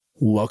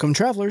Welcome,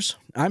 travelers.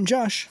 I'm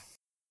Josh.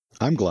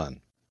 I'm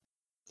Glenn.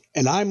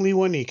 And I'm Lee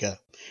Wanika.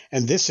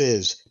 And this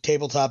is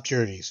Tabletop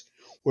Journeys,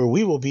 where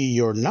we will be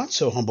your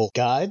not-so-humble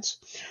guides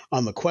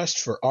on the quest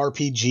for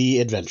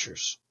RPG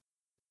adventures.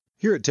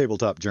 Here at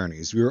Tabletop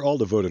Journeys, we are all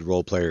devoted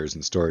role players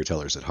and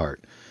storytellers at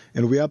heart,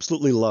 and we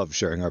absolutely love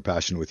sharing our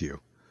passion with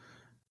you.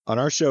 On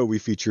our show, we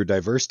feature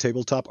diverse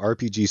tabletop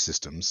RPG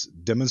systems,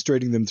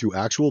 demonstrating them through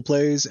actual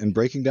plays and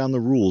breaking down the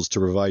rules to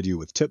provide you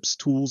with tips,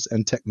 tools,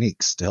 and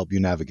techniques to help you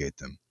navigate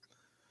them.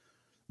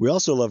 We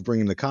also love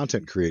bringing the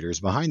content creators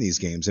behind these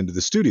games into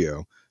the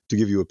studio to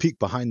give you a peek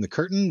behind the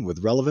curtain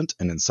with relevant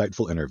and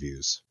insightful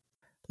interviews.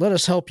 Let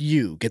us help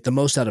you get the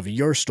most out of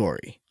your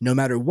story, no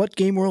matter what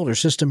game world or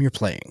system you're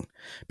playing,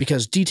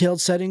 because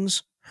detailed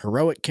settings,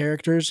 heroic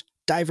characters,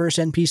 diverse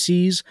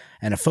NPCs,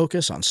 and a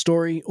focus on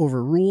story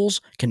over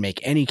rules can make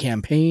any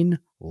campaign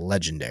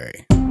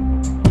legendary.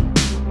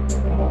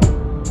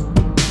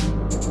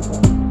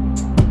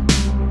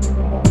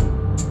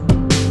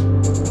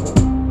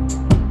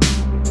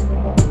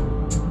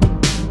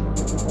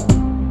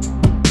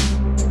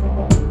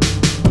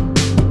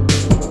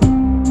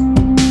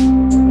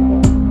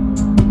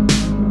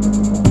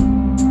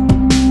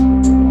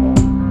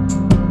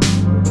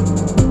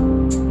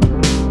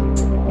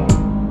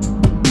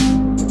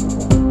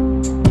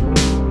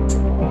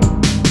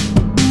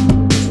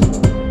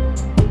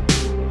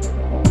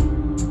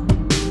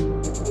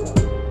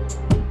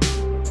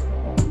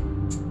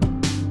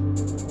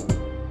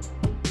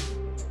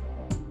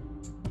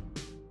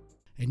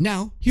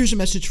 Now, here's a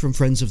message from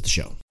friends of the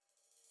show.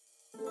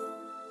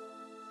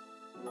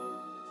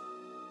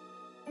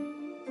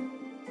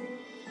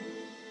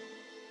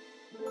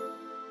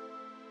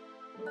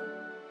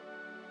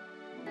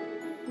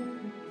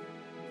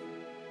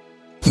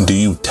 Do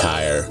you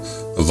tire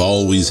of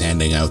always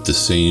handing out the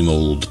same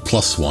old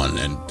 +1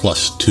 and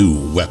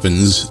 +2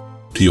 weapons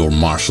to your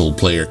martial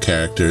player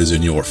characters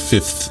in your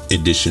 5th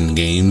edition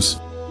games?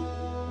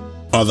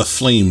 Are the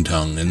Flame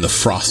Tongue and the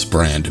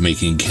Frostbrand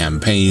making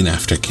campaign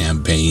after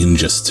campaign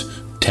just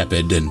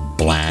tepid and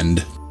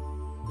bland?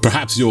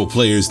 Perhaps your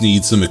players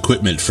need some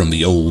equipment from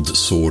the Old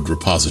Sword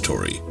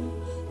Repository.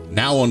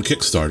 Now on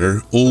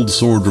Kickstarter, Old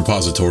Sword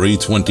Repository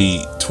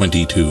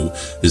 2022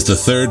 is the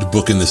 3rd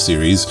book in the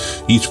series.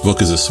 Each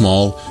book is a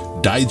small,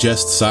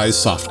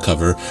 digest-sized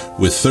softcover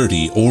with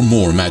 30 or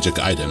more magic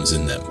items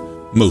in them,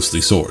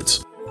 mostly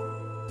swords.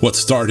 What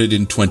started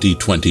in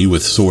 2020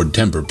 with Sword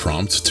Temper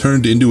prompts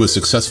turned into a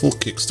successful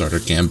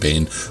Kickstarter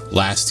campaign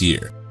last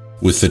year,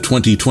 with the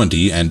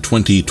 2020 and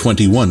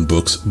 2021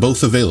 books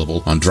both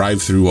available on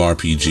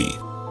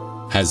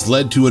DriveThruRPG. Has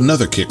led to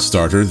another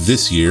Kickstarter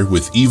this year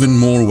with even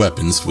more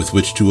weapons with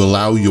which to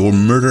allow your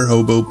Murder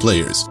Hobo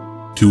players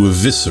to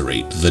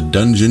eviscerate the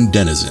dungeon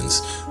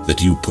denizens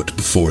that you put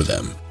before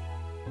them.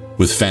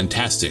 With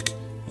fantastic,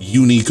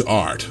 unique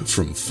art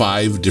from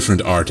 5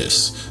 different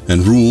artists,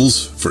 and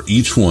rules for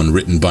each one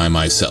written by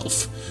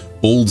myself,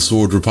 Old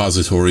Sword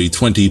Repository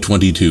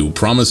 2022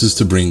 promises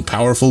to bring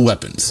powerful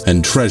weapons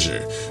and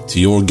treasure to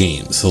your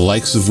games, the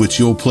likes of which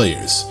your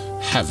players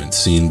haven't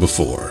seen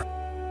before.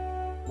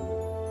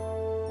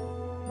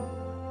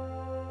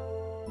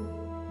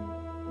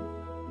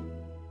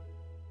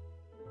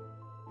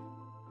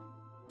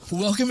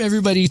 Welcome,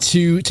 everybody,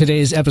 to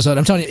today's episode.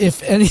 I'm telling you,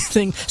 if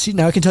anything... See,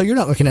 now I can tell you're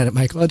not looking at it,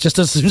 Michael. Just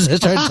as soon as I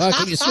started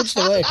talking, you switched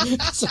away.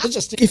 So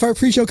if our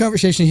pre-show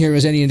conversation here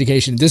was any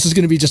indication, this is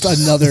going to be just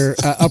another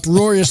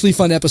uproariously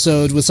fun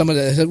episode with someone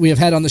that we have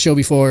had on the show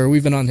before.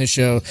 We've been on his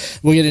show.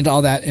 We'll get into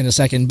all that in a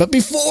second. But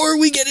before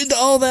we get into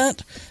all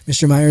that,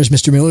 Mr. Myers,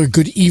 Mr. Miller,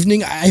 good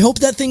evening. I hope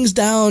that things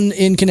down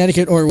in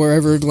Connecticut or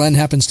wherever Glenn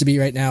happens to be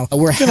right now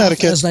were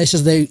half as nice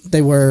as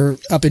they were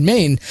up in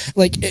Maine.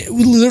 Like,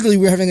 literally,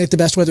 we're having like the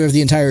best weather of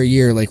the entire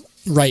year, like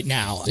right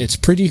now. It's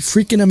pretty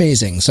freaking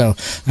amazing. So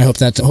I hope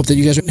that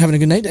you guys are having a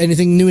good night.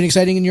 Anything new and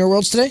exciting in your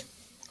worlds today?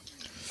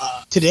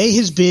 Today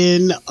has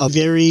been a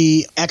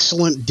very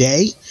excellent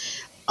day.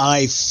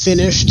 I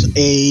finished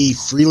a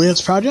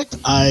freelance project.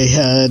 I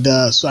had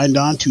signed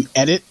on to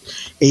edit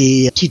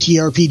a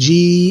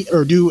TTRPG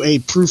or do a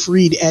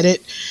proofread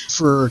edit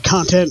for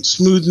content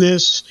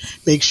smoothness,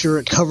 make sure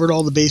it covered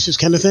all the bases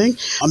kind of thing.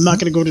 I'm not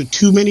going to go into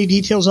too many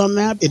details on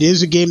that. It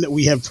is a game that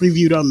we have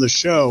previewed on the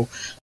show.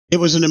 It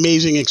was an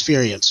amazing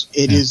experience.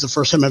 It is the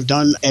first time I've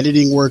done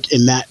editing work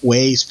in that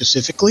way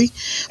specifically,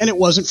 and it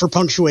wasn't for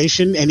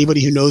punctuation.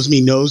 Anybody who knows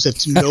me knows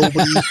that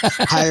nobody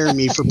hired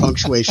me for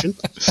punctuation.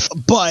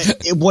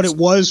 But what it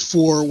was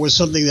for was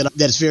something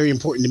that's very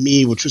important to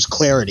me, which was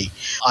clarity.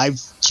 I've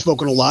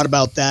spoken a lot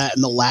about that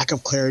and the lack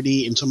of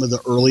clarity in some of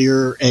the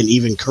earlier and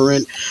even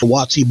current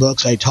WotC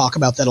books. I talk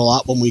about that a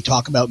lot when we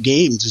talk about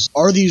games.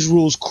 Are these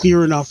rules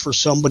clear enough for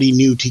somebody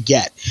new to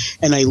get?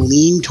 And I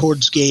lean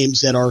towards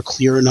games that are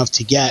clear enough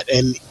to get.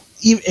 And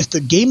if the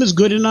game is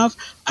good enough,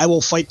 I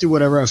will fight through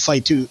whatever I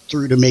fight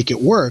through to make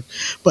it work.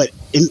 But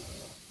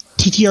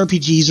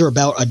TTRPGs are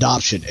about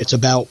adoption. It's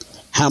about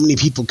how many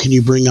people can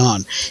you bring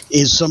on?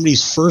 Is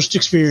somebody's first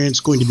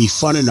experience going to be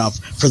fun enough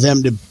for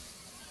them to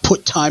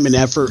put time and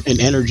effort and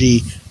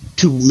energy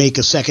to make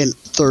a second,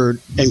 third,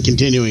 and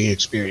continuing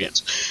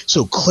experience.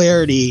 So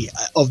clarity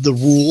of the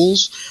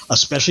rules,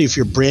 especially if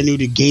you're brand new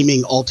to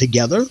gaming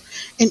altogether,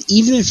 and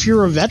even if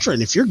you're a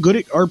veteran, if you're good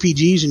at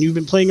RPGs and you've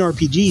been playing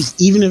RPGs,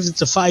 even if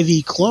it's a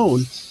 5e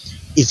clone,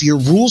 if your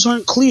rules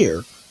aren't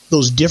clear,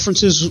 those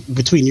differences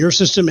between your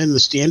system and the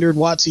standard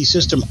WotC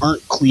system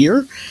aren't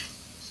clear,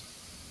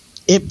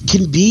 it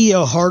can be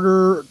a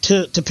harder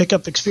to pick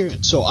up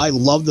experience. So I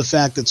love the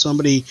fact that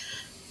somebody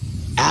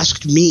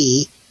asked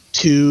me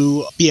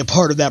to be a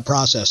part of that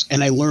process,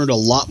 and I learned a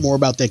lot more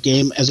about that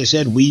game. As I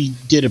said, we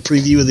did a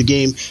preview of the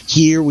game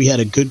here. We had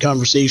a good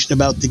conversation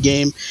about the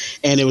game,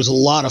 and it was a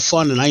lot of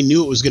fun, and I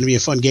knew it was going to be a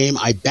fun game.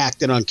 I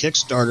backed it on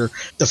Kickstarter.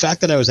 The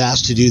fact that I was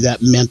asked to do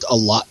that meant a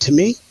lot to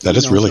me. That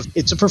is really...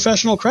 It's a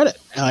professional credit.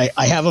 I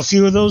have a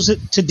few of those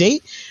to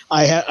date.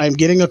 I'm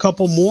getting a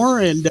couple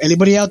more, and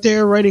anybody out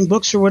there writing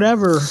books or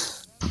whatever,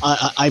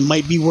 I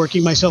might be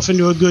working myself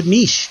into a good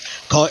niche.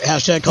 Call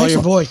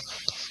your boy.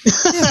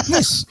 Yeah,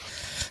 nice.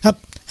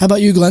 How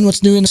about you, Glenn?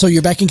 What's new? So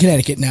you're back in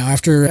Connecticut now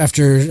after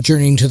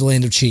journeying to the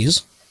land of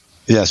cheese.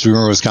 Yes, we were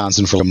in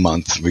Wisconsin for a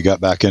month. We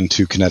got back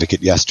into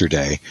Connecticut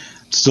yesterday.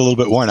 Still a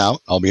little bit worn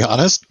out, I'll be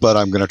honest, but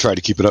I'm going to try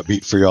to keep it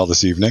upbeat for you all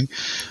this evening.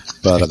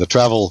 But the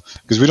travel,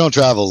 because we don't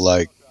travel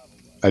like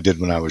I did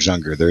when I was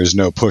younger. There is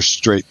no push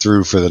straight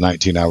through for the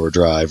 19-hour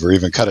drive, or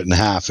even cut it in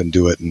half and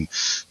do it in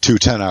 2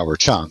 10-hour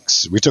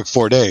chunks. We took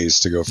 4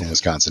 days to go from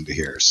Wisconsin to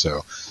here,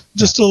 so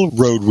just a little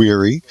road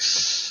weary,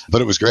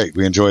 but it was great.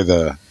 We enjoy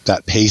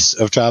that pace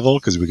of travel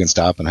because we can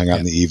stop and hang out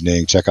in the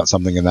evening, check out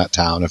something in that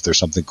town if there's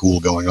something cool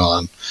going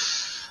on.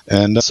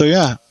 And so,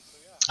 yeah,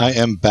 I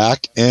am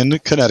back in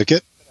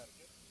Connecticut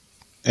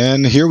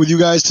and here with you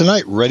guys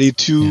tonight, ready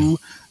to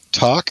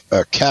talk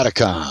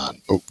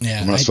AcadeCon. Oh,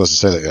 I'm not supposed to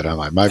say that yet, am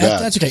I? My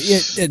bad. That's okay.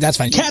 Yeah, that's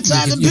fine. Cat's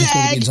out of the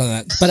bag. On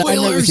that. But I'm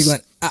not with you,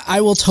 Glenn.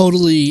 I will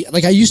totally,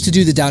 like I used to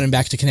do the down and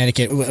back to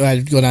Connecticut.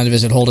 I'd go down to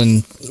visit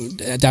Holden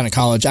down at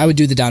college. I would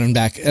do the down and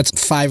back. That's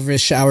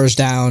 5-ish hours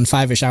down,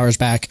 5-ish hours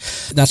back.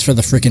 That's for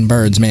the freaking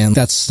birds, man.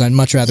 I'd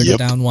much rather go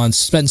down once,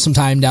 spend some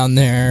time down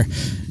there,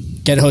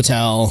 get a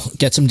hotel,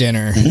 get some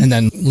dinner, and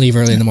then leave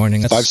early in the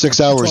morning.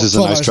 5-6 hours is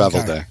a nice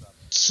travel day.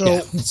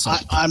 So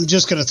I'm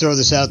just going to throw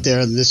this out there,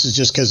 and this is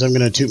just because I'm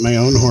going to toot my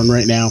own horn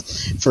right now.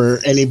 For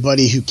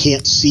anybody who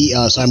can't see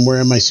us, I'm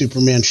wearing my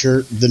Superman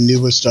shirt, the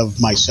newest of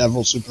my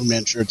several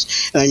Superman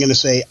shirts, and I'm going to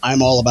say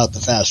I'm all about the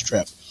fast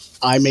trip.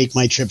 I make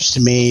my trips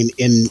to Maine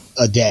in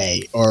a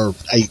day, or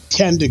I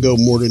tend to go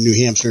more to New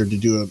Hampshire to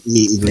do a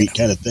meet and greet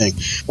kind of thing.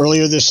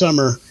 Earlier this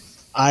summer,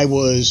 I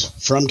was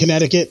from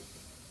Connecticut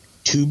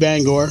to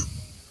Bangor,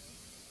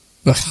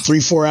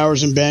 3-4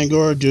 hours in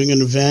Bangor doing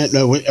an event.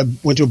 I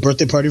went to a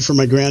birthday party for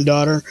my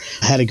granddaughter.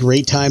 I had a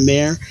great time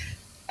there.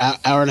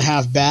 Hour and a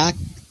half back,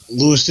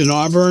 Lewiston,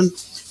 Auburn.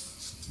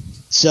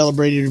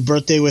 Celebrated a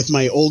birthday with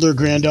my older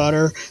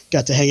granddaughter.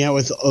 Got to hang out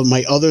with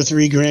my other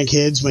 3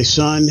 grandkids, my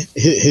son,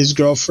 his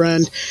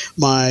girlfriend,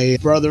 my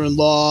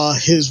brother-in-law,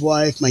 his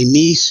wife, my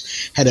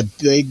niece. Had a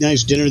big,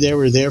 nice dinner there.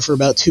 We were there for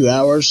about 2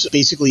 hours.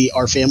 Basically,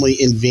 our family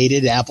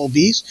invaded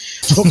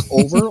Applebee's, took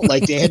over.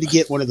 Like, they had to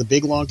get one of the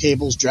big, long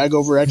tables, drag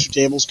over extra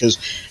tables, because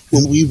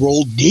when we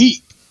rolled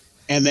deep.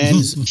 And then...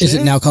 Is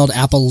it now called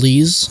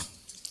Applebee's?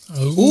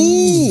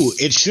 Ooh,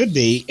 it should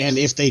be. And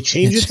if they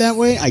change it that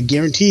way, I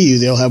guarantee you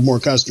they'll have more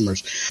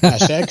customers.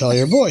 Hashtag call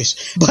your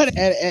voice. But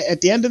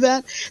at the end of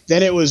that,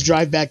 then it was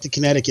drive back to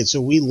Connecticut. So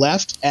we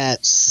left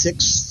at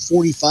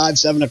 6:45,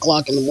 7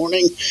 o'clock in the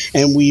morning,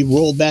 and we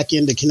rolled back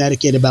into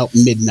Connecticut about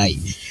midnight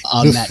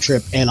on that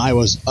trip. And I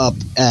was up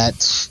at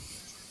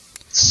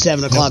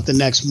 7 o'clock the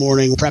next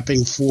morning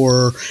prepping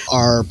for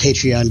our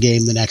Patreon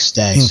game the next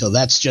day. So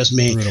that's just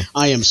me. Brutal.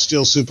 I am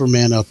still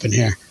Superman up in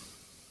here.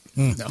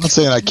 I'm not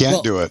saying I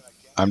can't do it.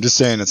 I'm just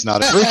saying it's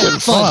not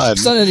freaking fun.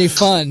 It's not any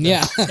fun,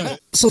 yeah.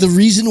 So the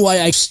reason why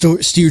I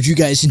steered you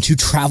guys into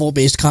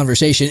travel-based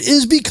conversation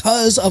is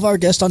because of our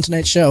guest on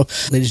tonight's show.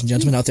 Ladies and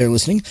gentlemen out there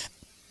listening,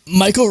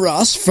 Michael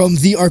Ross from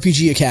the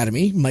RPG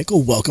Academy.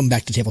 Michael, welcome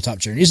back to Tabletop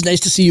Journeys.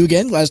 Nice to see you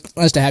again. Nice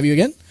to have you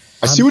again.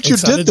 I see what you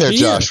did there,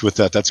 Josh, with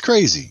that. That's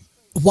crazy.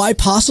 Why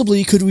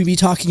possibly could we be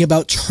talking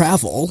about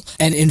travel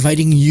and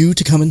inviting you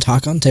to come and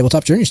talk on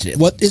Tabletop Journeys today?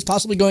 What is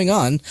possibly going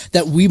on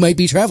that we might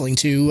be traveling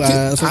to?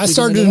 I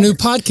started a new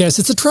podcast.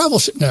 It's a travel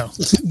show. No,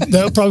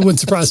 that probably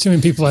wouldn't surprise too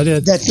many people I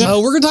did.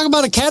 We're going to talk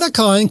about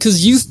AcadeCon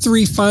because you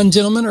 3 fine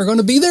gentlemen are going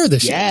to be there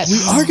this year. Yes.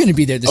 We are going to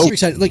be there this year.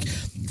 Excited. Like,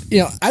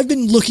 I've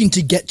been looking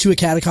to get to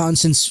AcadeCon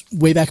since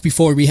way back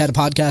before we had a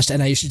podcast,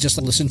 and I used to just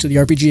listen to the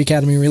RPG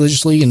Academy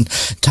religiously and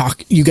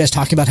you guys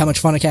talking about how much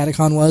fun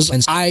AcadeCon was.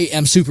 And I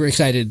am super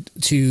excited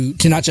to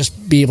not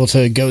just be able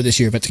to go this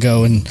year, but to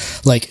go in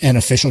like an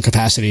official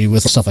capacity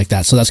with stuff like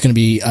that. So that's going to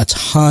be a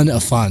ton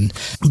of fun.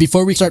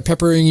 Before we start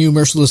peppering you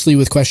mercilessly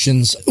with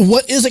questions,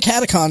 what is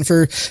AcadeCon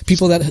for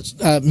people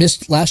that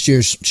missed last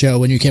year's show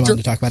when you came on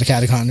to talk about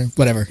AcadeCon or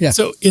whatever? Yeah.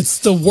 So it's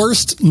the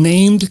worst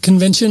named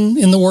convention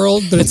in the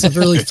world, but it's a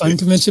really fun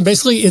convention.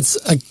 Basically,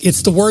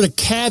 it's the word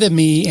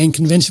academy and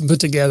convention put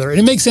together. And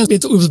it makes sense.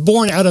 It was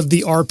born out of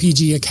the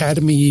RPG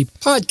Academy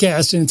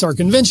podcast, and it's our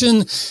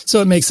convention,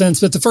 so it makes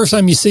sense. But the first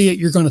time you see it,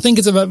 you're going to think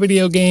it's about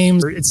video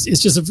games.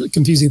 It's just a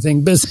confusing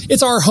thing. But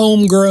it's our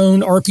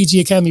homegrown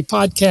RPG Academy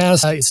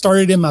podcast. It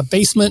started in my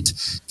basement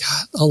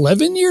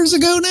 11 years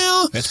ago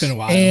now. It's been a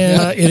while.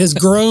 And it has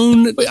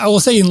grown, I will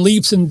say, in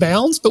leaps and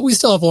bounds, but we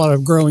still have a lot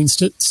of growing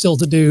still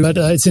to do. But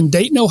it's in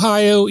Dayton,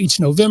 Ohio, each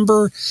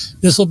November.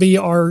 This will be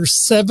our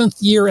 7th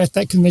year at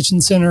that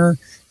convention center,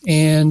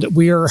 and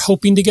we are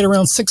hoping to get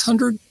around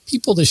 600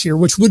 people this year,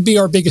 which would be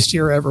our biggest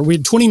year ever. We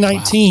had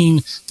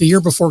 2019, the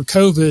year before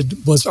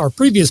COVID, was our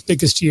previous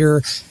biggest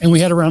year, and we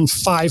had around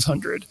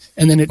 500.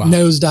 And then it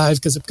nosedived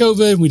because of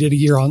COVID. We did a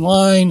year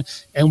online,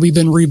 and we've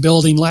been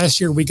rebuilding. Last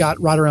year, we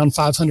got right around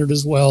 500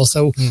 as well.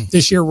 So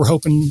this year, we're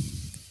hoping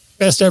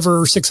best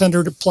ever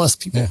 600 plus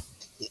people. Yeah.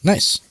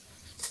 Nice.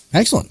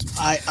 Excellent.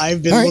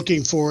 I've been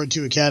looking forward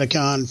to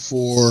AcadeCon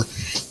for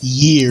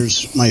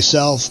years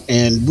myself,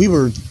 and we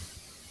were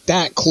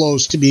that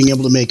close to being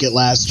able to make it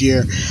last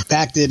year.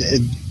 Backed it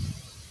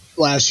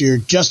last year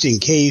just in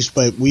case,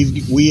 but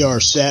we are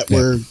set. Yeah.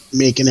 We're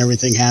making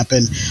everything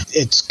happen.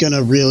 It's going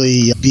to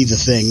really be the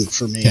thing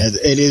for me. Yeah.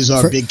 It is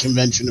our big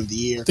convention of the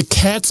year. The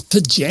cat's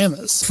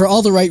pajamas. For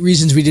all the right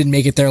reasons, we didn't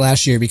make it there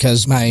last year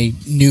because my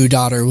new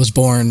daughter was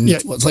born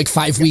like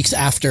 5 weeks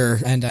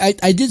after. And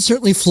I did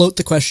certainly float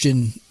the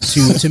question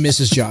to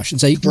Mrs. Josh and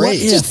say, what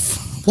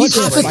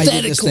if I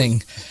did this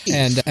thing?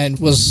 And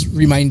was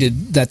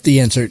reminded that the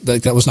answer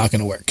that was not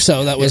going to work.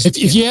 So that was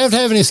if you have to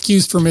have an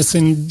excuse for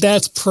missing,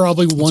 that's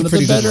probably one of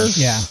the better.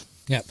 Yeah.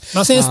 Yeah.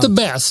 Not saying it's the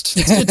best.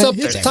 It's up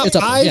there. It's up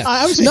there. Yeah.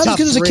 I was not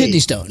because it's a kidney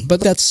stone,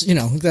 but that's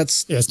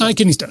it's not a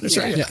kidney stone. That's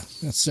right. Yeah.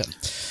 That's it.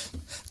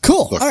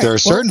 Cool. Look, there are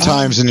certain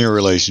times in your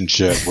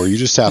relationship where you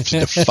just have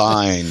to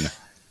define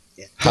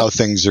how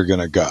things are going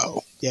to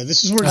go. Yeah,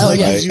 this is where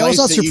I was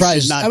not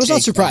surprised. I was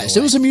not surprised.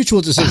 It was a mutual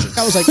decision.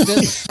 I was like,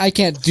 I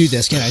can't do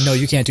this, can I? No,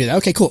 you can't do that.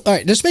 Okay, cool. All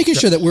right, just making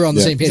sure that we're on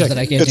the same page that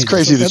I can't do this. It's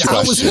crazy that I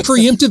was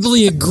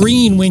preemptively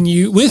agreeing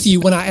with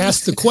you when I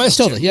asked the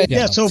question. Totally.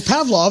 Yeah. So,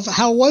 Pavlov,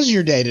 how was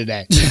your day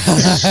today?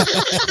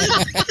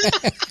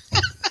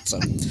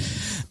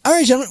 All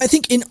right, gentlemen, I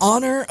think in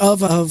honor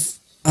of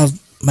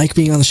Mike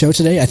being on the show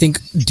today, I think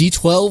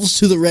D12's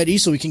to the ready,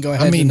 so we can go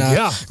ahead and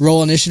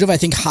roll initiative. I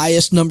think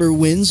highest number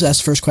wins. That's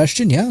the first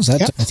question. Yeah,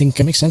 I think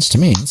that makes sense to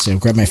me. So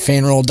grab my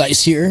fan roll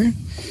dice here.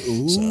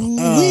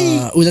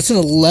 Ooh, that's an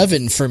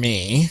 11 for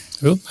me.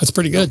 Ooh, that's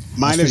pretty good.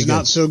 Mine is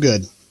not so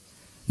good.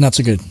 Not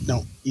so good.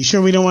 No. You sure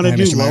we don't want to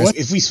do lower?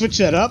 If we switch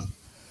that up?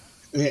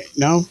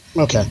 No?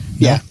 Okay.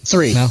 Yeah.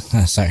 3. No?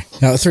 Sorry.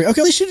 No, 3.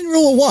 Okay, at least you didn't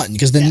roll a 1,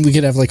 because then we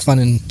could have like fun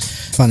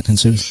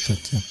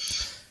ensues.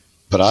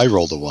 But I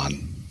rolled a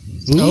 1.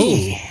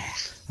 Ooh.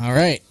 All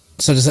right.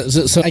 So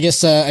I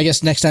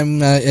guess next time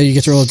you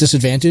get to roll a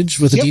disadvantage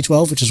with a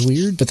D12, which is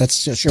weird, but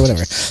that's sure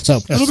whatever. So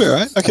it'll be all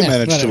right. I can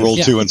manage to roll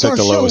 2 and pick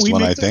the lowest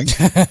one. I think.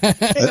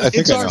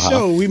 It's our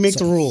show. We make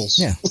the rules.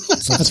 Yeah,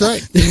 so that's right.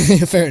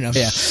 Fair enough.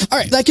 Yeah. All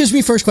right. That gives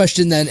me first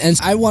question then, and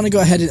I want to go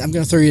ahead and I'm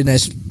going to throw you a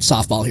nice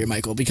softball here,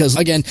 Michael, because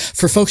again,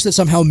 for folks that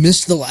somehow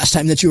missed the last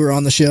time that you were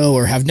on the show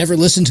or have never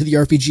listened to the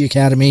RPG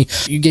Academy,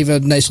 you gave a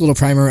nice little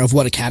primer of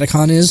what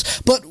AcadeCon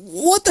is, but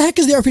what the heck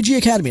is the RPG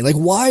Academy? Like,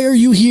 why are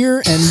you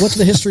here, and what's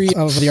the history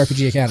of the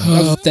RPG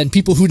Academy? Then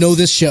people who know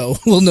this show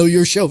will know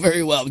your show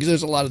very well, because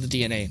there's a lot of the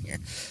DNA in here.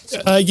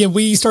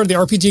 We started the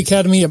RPG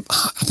Academy,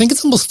 I think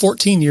it's almost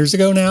 14 years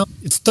ago now.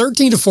 It's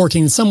 13 to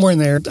 14, somewhere in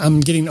there.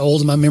 I'm getting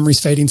old and my memory's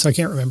fading, so I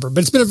can't remember.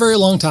 But it's been a very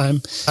long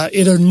time.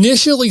 It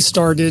initially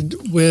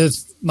started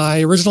with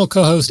my original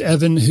co-host,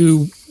 Evan,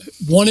 who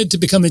wanted to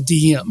become a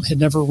DM, had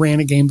never ran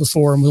a game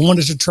before, and we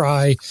wanted to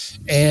try.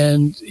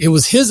 And it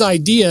was his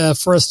idea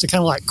for us to kind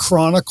of like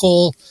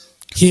chronicle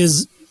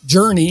his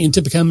journey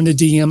into becoming a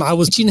DM. I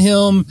was teaching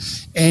him,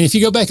 and if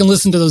you go back and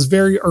listen to those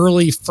very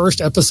early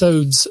first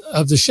episodes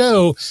of the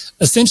show,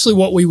 essentially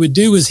what we would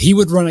do is he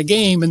would run a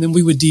game, and then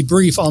we would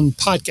debrief on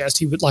podcast.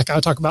 He would I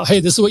would talk about, hey,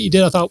 this is what you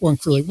did. I thought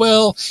worked really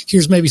well.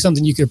 Here's maybe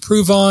something you could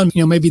improve on.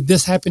 Maybe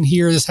this happened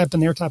here, this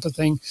happened there, type of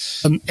thing.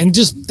 And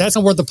just that's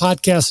where the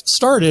podcast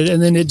started,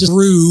 and then it just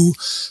grew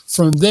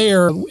from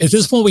there. At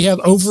this point, we have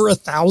over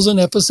 1,000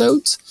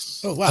 episodes.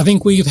 Oh, wow. I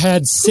think we've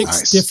had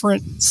 6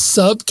 different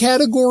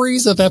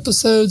subcategories of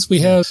episodes. We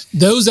have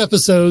those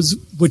episodes,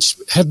 which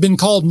have been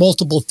called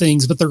multiple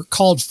things, but they're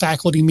called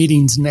faculty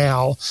meetings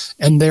now.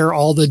 And they're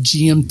all the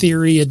GM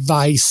theory,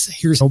 advice,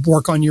 here's a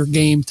work on your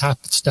game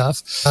type of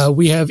stuff.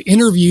 We have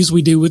interviews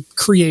we do with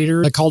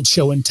creators called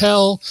Show and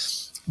Tell.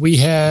 We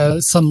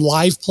have some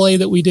live play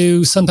that we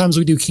do. Sometimes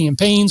we do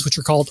campaigns, which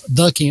are called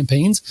the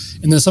campaigns.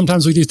 And then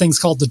sometimes we do things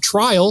called the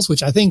trials,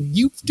 which I think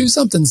you do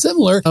something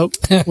similar,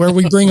 where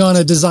we bring on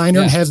a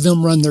designer and have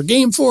them run their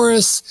game for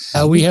us.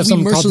 We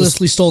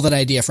mercilessly stole that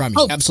idea from you.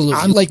 Oh,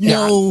 absolutely.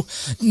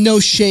 No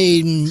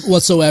shame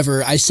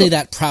whatsoever. I say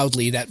that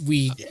proudly that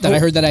I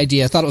heard that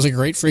idea. I thought it was a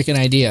great freaking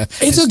idea.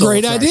 It's a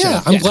great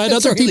idea. I'm glad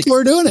other people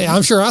are doing it.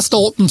 I'm sure I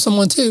stole it from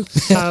someone too.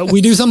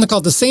 We do something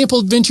called the sample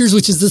adventures,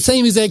 which is the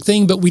same exact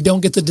thing, but we don't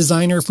get get the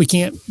designer. If we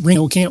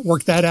can't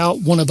work that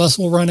out, one of us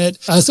will run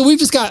it. So we've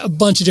just got a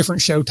bunch of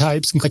different show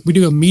types. Like we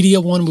do a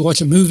media one, we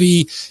watch a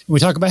movie, and we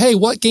talk about, hey,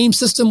 what game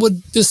system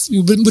would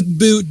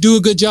do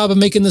a good job of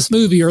making this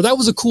movie? Or that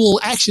was a cool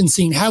action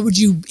scene. How would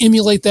you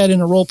emulate that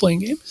in a role-playing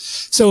game?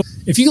 So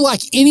if you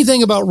like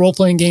anything about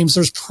role-playing games,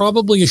 there's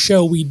probably a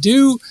show we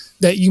do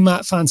that you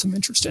might find some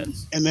interest in.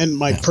 And then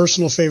my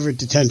personal favorite,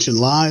 Detention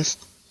Live.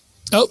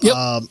 Oh,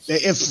 yep.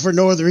 If for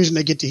no other reason,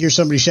 I get to hear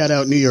somebody shout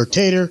out New York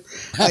Tater.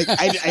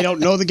 I don't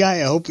know the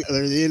guy. I hope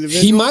they're the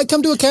individual. He might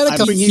come to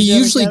AcadeCon. He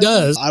usually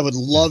does. I would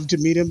love to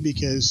meet him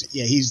because,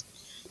 he's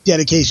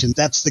dedication.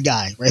 That's the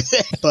guy right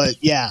there. But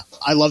yeah,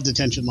 I love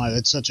Detention Live.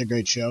 It's such a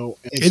great show.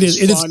 It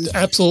is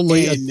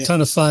absolutely a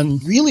ton of fun.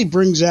 Really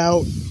brings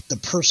out the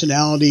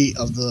personality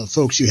of the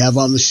folks you have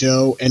on the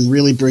show, and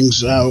really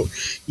brings out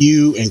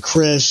you and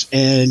Chris.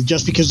 And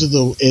just because of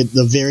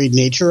the varied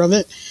nature of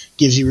it,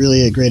 gives you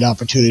really a great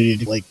opportunity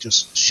to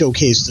just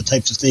showcase the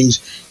types of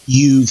things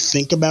you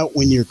think about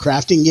when you're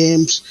crafting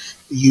games,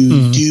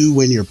 you do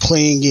when you're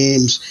playing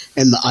games,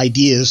 and the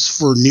ideas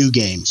for new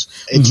games.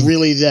 It's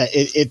really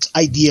it's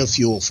idea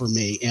fuel for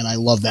me, and I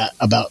love that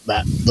about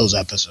those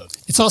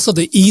episodes. It's also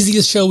the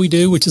easiest show we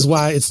do, which is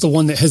why it's the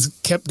one that has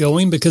kept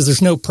going, because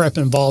there's no prep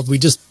involved. We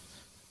just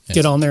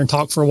get on there and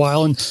talk for a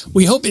while, and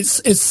we hope at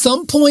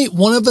some point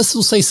one of us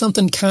will say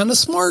something kind of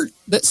smart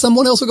that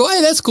someone else will go,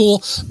 hey, that's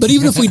cool. But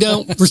even if we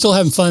don't, we're still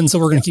having fun, so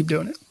we're going to keep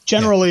doing it.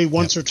 Generally,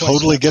 once or twice.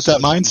 Totally get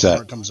that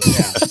mindset.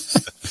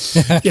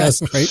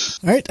 Yes.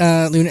 Right. All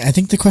right, Luna, I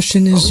think the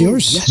question is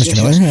yours, Mr.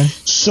 Miller.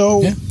 Yes.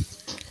 So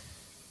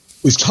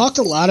we've talked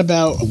a lot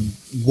about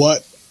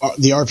what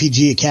the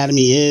RPG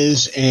Academy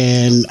is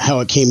and how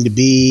it came to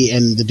be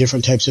and the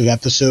different types of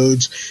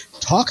episodes.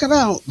 Talk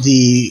about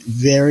the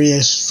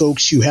various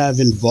folks you have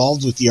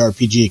involved with the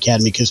RPG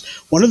Academy, because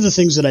one of the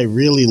things that I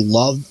really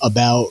love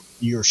about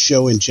your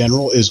show in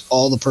general is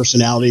all the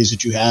personalities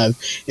that you have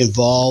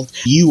involved.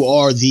 You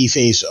are the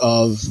face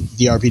of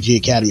the RPG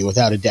Academy,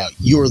 without a doubt.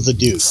 You're the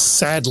dude.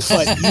 Sadly.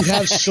 But you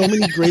have so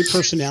many great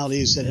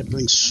personalities that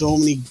bring so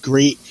many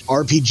great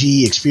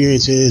RPG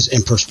experiences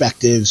and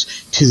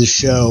perspectives to the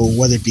show,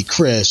 whether it be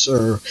Chris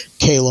or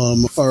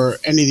Calum or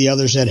any of the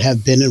others that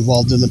have been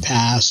involved in the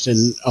past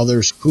and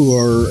others who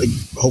are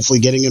hopefully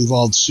getting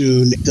involved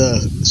soon. The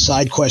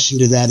side question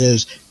to that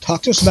is,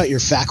 talk to us about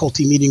your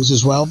faculty meetings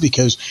as well,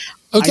 because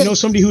I know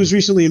somebody who was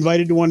recently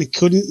invited to one and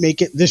couldn't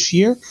make it this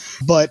year,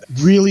 but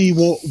really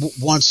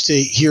wants to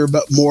hear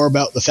more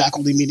about the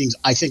faculty meetings.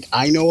 I think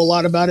I know a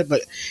lot about it,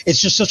 but it's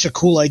just such a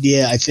cool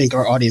idea. I think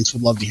our audience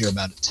would love to hear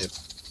about it too.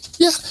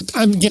 Yeah,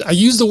 I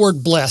use the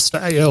word blessed.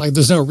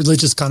 There's no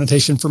religious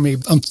connotation for me.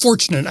 I'm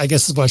fortunate, I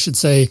guess is what I should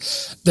say,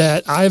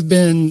 that I've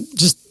been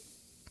just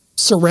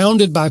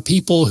surrounded by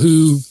people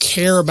who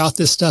care about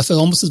this stuff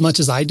almost as much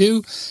as I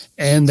do.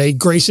 And they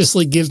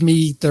graciously give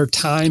me their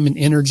time and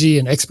energy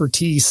and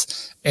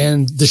expertise.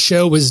 And the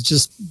show was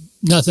just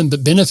nothing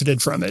but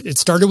benefited from it. It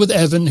started with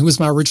Evan, who was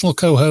my original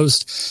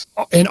co-host.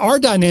 And our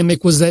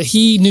dynamic was that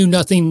he knew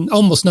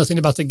almost nothing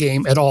about the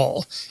game at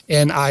all.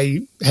 And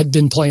I had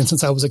been playing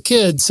since I was a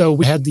kid. So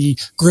we had the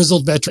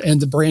grizzled veteran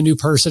and the brand new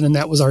person, and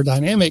that was our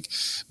dynamic.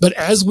 But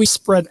as we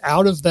spread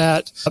out of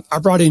that, I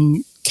brought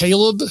in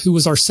Caleb, who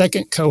was our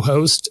second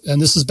co-host.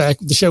 And this was back,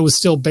 the show was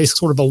still basically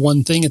sort of a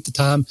one thing at the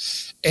time.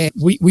 And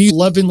we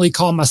lovingly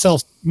call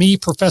me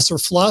Professor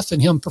Fluff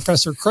and him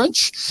Professor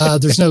Crunch.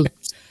 There's no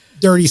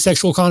dirty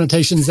sexual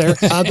connotations there.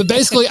 But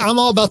basically, I'm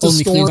all about the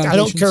story. I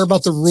don't care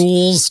about the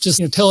rules. Just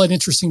tell an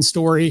interesting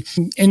story.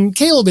 And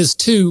Caleb is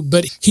too,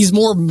 but he's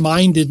more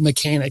minded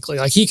mechanically.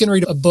 Like he can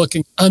read a book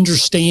and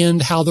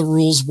understand how the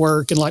rules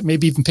work, and like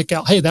maybe even pick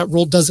out, hey, that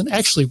rule doesn't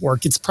actually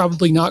work. It's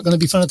probably not going to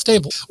be fun at the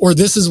table. Or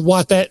this is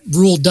what that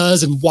rule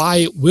does and why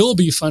it will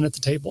be fun at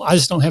the table. I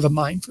just don't have a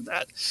mind for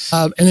that.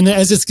 And then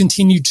as it's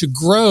continued to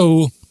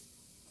grow,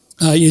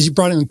 as you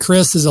brought in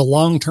Chris is a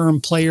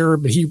long-term player,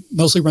 but he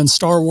mostly runs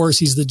Star Wars.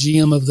 He's the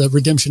GM of the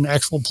Redemption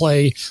Actual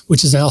Play,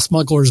 which is now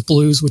Smuggler's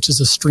Blues, which is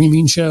a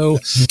streaming show.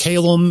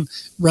 Calum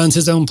runs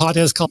his own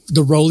podcast called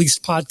The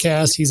Rolliest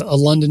Podcast. He's a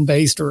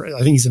London-based, or I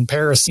think he's in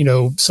Paris,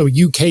 so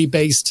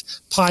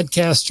UK-based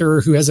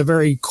podcaster who has a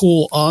very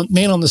cool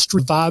man on the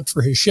street vibe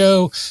for his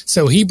show.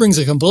 So he brings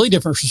a completely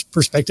different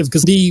perspective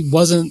because he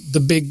wasn't the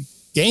big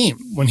game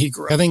when he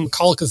grew up. I think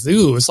Call of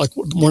Cthulhu is like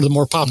one of the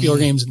more popular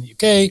games in the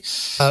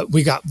UK.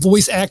 We got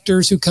voice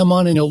actors who come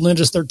on and lend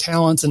us their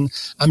talents, and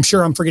I'm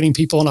sure I'm forgetting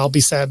people, and I'll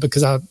be sad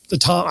because I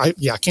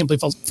can't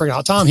believe I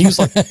forgot Tom. He was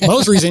like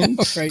most recent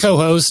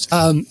co-host.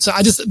 So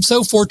I just am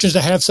so fortunate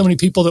to have so many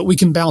people that we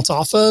can bounce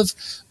off of.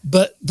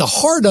 But the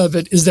heart of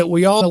it is that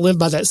we all live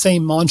by that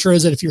same mantra,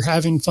 is that if you're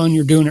having fun,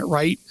 you're doing it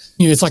right.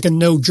 It's like a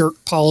no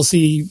jerk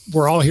policy.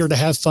 We're all here to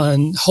have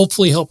fun,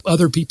 hopefully help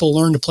other people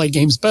learn to play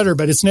games better,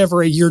 but it's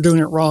never you're doing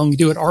it wrong, you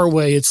do it our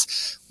way.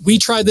 It's we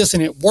tried this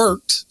and it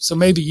worked, so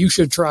maybe you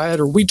should try it,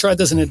 or we tried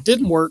this and it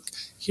didn't work.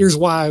 Here's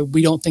why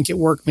we don't think it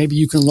worked. Maybe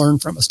you can learn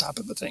from us type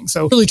of a thing.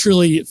 So really,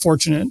 truly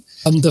fortunate.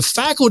 The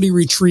faculty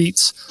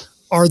retreats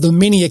are the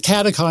mini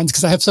AcadeCons,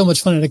 because I have so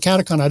much fun at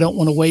AcadeCon. I don't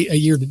want to wait a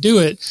year to do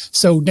it.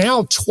 So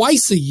now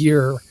twice a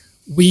year,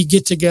 we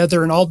get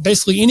together and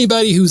basically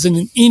anybody who's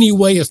in any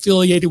way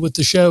affiliated with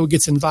the show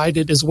gets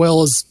invited, as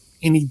well as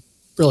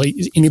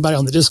anybody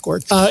on the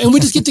Discord. And we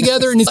just get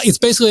together, and it's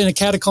basically an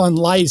AcadeCon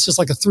light. It's just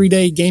like a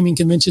 3-day gaming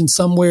convention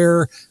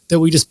somewhere that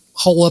we just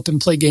hole up and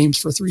play games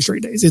for 3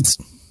 straight days. It's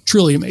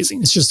truly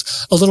amazing. It's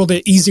just a little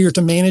bit easier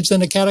to manage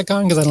than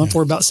AcadeCon because I don't have to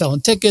worry about selling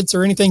tickets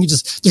or anything.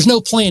 There's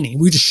no planning.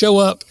 We just show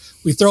up,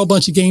 we throw a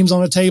bunch of games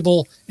on a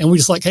table, and we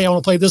just like, hey, I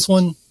want to play this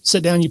one.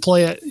 Sit down, you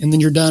play it, and then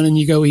you're done, and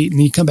you go eat, and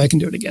then you come back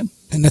and do it again.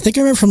 And I think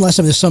I remember from last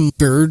time there's some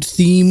bird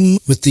theme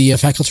with the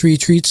faculty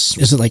retreats.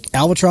 Is it like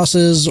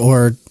albatrosses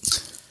or...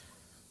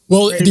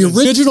 Well, the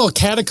original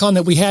AcadeCon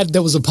that we had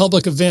that was a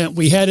public event,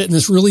 we had it in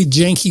this really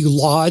janky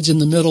lodge in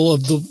the middle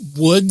of the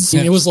woods.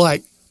 Yeah. And it was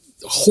like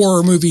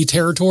horror movie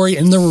territory,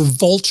 and there were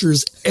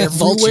vultures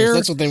everywhere. Vultures,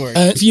 that's what they were.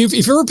 If you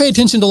ever pay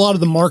attention to a lot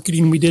of the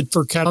marketing we did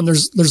for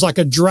AcadeCon, there's like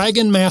a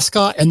dragon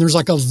mascot, and there's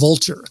like a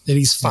vulture that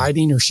he's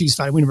fighting or she's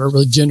fighting. We never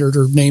really gendered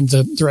or named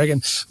the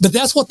dragon. But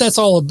that's what that's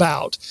all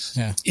about,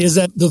 is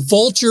that the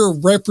vulture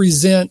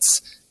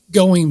represents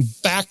going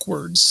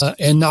backwards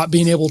and not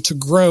being able to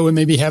grow and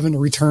maybe having to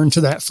return to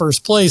that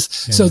first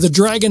place. Yeah. So the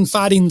dragon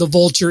fighting the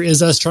vulture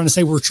is us trying to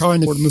say we're trying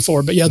to move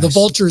forward. But the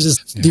vultures is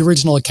the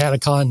original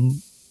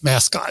AcadeCon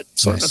mascot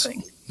sort of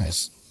thing.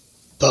 Nice.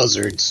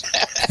 Buzzards.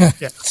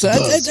 So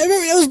I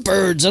remember it was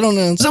birds. I don't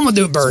know. Someone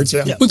do birds.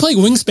 Yeah. We play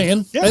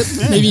Wingspan.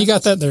 Maybe you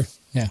got that there.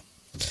 Yeah.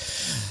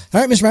 All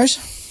right, Mr. Myers.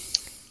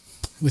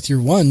 With your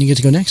one, you get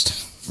to go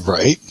next.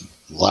 Right.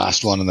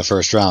 Last one in the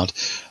first round.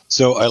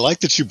 So I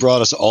like that you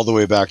brought us all the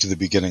way back to the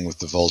beginning with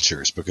the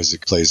vultures, because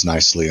it plays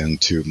nicely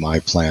into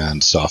my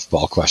planned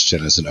softball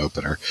question as an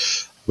opener,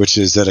 which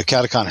is that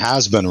AcadeCon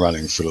has been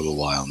running for a little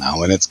while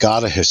now, and it's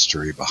got a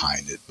history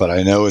behind it. But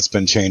I know it's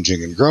been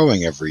changing and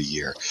growing every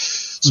year.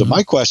 So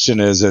my question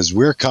is, as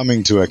we're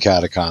coming to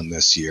AcadeCon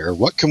this year,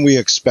 what can we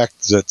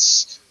expect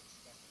that's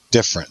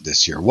different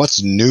this year?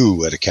 What's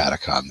new at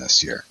AcadeCon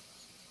this year?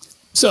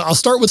 So I'll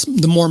start with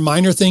the more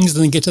minor things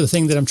and then get to the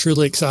thing that I'm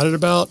truly excited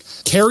about.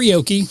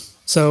 Karaoke.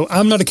 So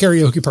I'm not a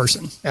karaoke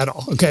person at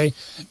all, okay?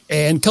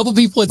 And a couple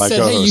people had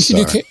said, hey,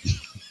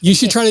 you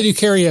should try to do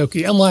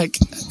karaoke. I'm like,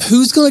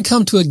 who's going to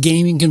come to a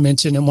gaming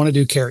convention and want to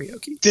do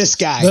karaoke? This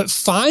guy. But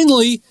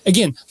finally,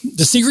 again,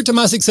 the secret to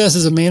my success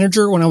as a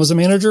manager, when I was a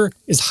manager,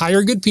 is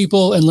hire good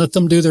people and let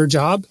them do their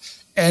job.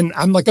 And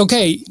I'm like,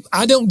 okay,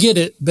 I don't get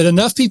it, but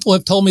enough people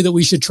have told me that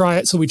we should try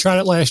it. So we tried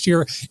it last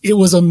year. It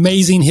was an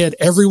amazing hit.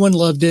 Everyone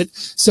loved it.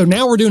 So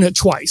now we're doing it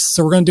twice.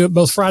 So we're going to do it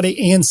both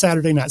Friday and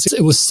Saturday nights.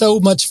 It was so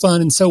much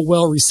fun and so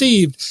well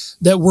received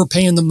that we're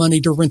paying the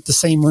money to rent the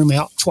same room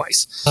out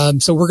twice.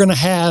 So we're going to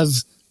have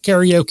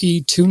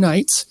karaoke 2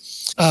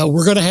 nights.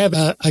 We're going to have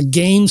a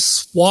game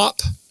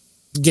swap,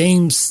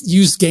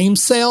 used game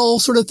sale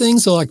sort of thing.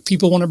 So like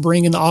people want to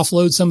bring and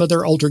offload some of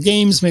their older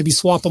games, maybe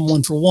swap them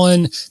 1 for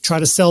 1, try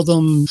to sell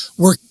them.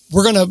 We're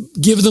going to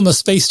give them a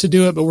space to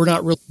do it, but we're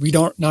not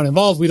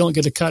involved. We don't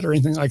get a cut or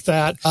anything like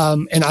that.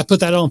 And I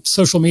put that on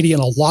social media,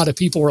 and a lot of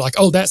people were like,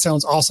 oh, that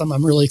sounds awesome.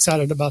 I'm really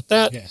excited about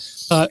that.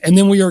 Yeah. And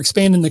then we are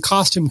expanding the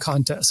costume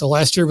contest. So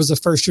last year was the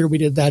first year we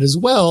did that as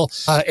well.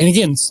 And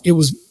again, it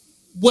was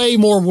way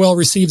more well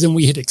received than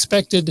we had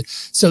expected.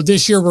 So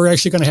this year we're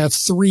actually going to have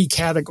 3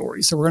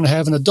 categories. So we're going to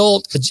have an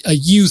adult, a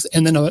youth,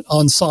 and then an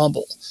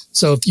ensemble.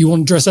 So if you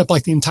want to dress up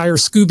like the entire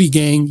Scooby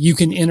Gang, you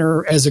can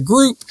enter as a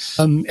group,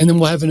 and then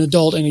we'll have an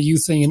adult and a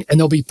youth thing, and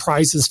there'll be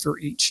prizes for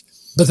each.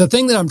 But the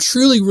thing that I'm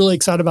truly, really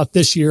excited about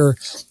this year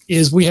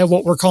is we have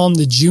what we're calling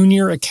the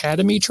Junior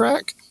Academy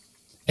track.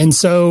 And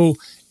so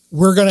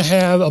we're going to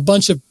have a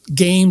bunch of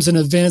games and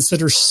events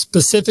that are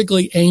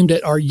specifically aimed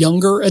at our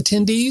younger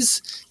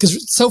attendees.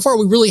 Because so far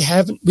we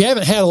haven't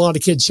had a lot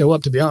of kids show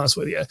up, to be honest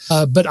with you.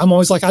 But I'm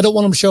always like, I don't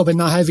want them to show up and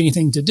not have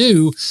anything to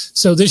do.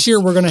 So this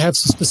year we're going to have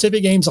some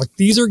specific games, like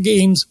these are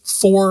games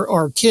for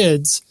our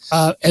kids.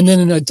 And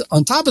then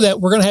on top of that,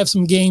 we're going to have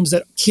some games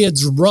that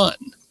kids run.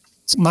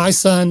 My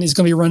son is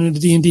going to be running a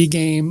D&D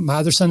game. My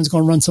other son is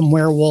going to run some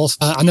werewolf.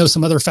 I know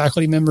some other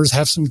faculty members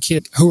have some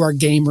kids who are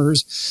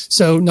gamers.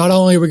 So not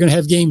only are we going to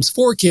have games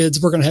for kids,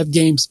 we're going to have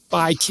games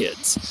by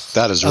kids.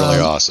 That is really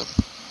awesome.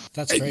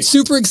 That's great.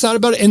 Super excited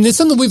about it. And it's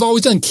something we've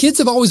always done. Kids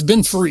have always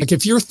been free. Like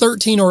if you're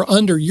 13 or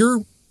under,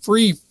 you're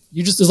free.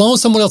 You just, as long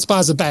as someone else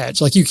buys a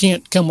badge, like you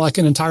can't come like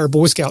an entire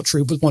Boy Scout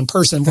troop with one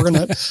person. We're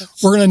going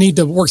to need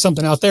to work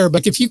something out there.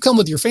 But if you come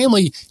with your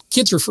family,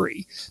 kids are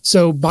free.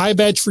 So buy a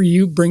badge for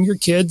you, bring your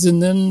kids,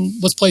 and then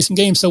let's play some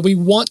games. So we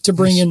want to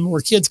bring in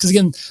more kids. Cause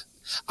again,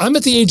 I'm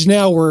at the age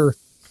now where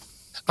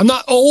I'm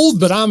not old,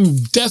 but I'm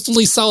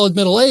definitely solid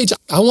middle age.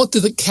 I want the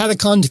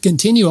AcadeCon to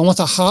continue. I want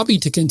the hobby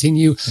to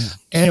continue. Yeah.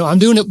 And I'm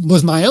doing it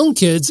with my own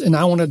kids, and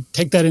I want to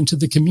take that into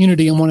the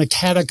community and want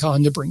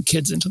AcadeCon to bring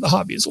kids into the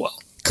hobby as well.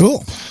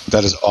 Cool.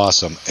 That is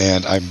awesome.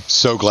 And I'm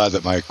so glad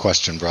that my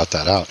question brought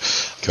that out,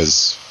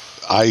 because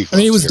I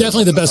mean, it was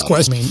definitely the best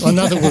question. I mean,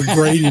 not that we're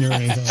grading or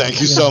anything.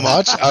 Thank you so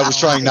much. I was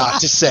trying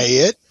not to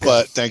say it,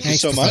 but thanks you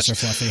so much.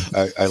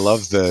 I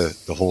love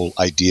the whole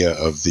idea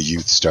of the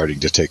youth starting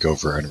to take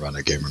over and run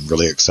a game. I'm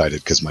really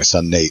excited because my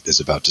son Nate is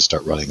about to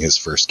start running his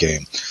first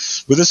game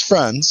with his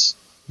friends.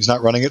 He's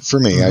not running it for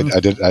me.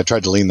 Mm-hmm. I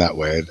tried to lean that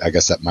way. I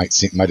guess that might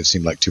have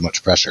seemed like too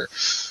much pressure,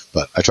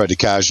 but I tried to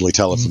casually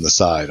tell him from the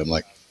side. I'm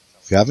like,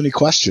 if you have any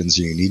questions,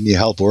 you need any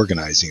help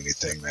organizing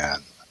anything,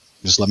 man,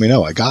 just let me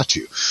know. I got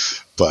you.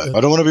 But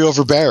I don't want to be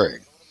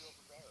overbearing.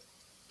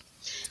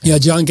 Yeah,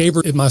 John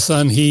Gabriel, my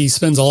son, he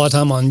spends a lot of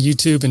time on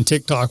YouTube and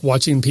TikTok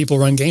watching people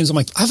run games. I'm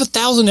like, I have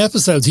 1,000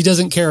 episodes. He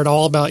doesn't care at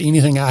all about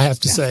anything I have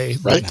to say,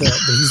 right? But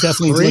he's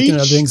definitely looking at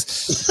other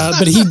things.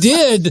 But he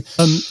did.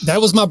 That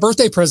was my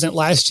birthday present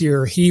last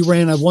year. He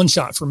ran a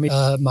one-shot for me,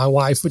 my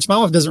wife, which my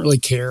wife doesn't really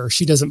care.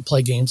 She doesn't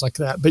play games like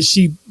that, but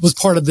she was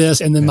part of this,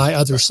 and then my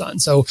other son.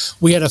 So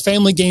we had a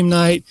family game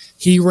night.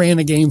 He ran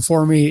a game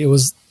for me. It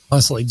was,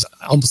 honestly,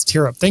 I almost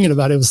tear up thinking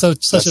about it. It was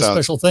such a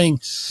special thing.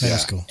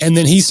 That's cool. And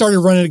then he started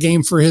running a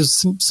game for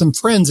some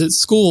friends at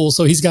school.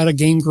 So he's got a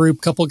game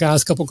group, couple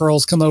guys, couple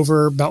girls come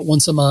over about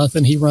once a month,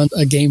 and he runs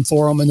a game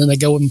for them. And then they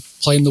go and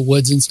play in the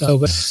woods and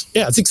stuff. But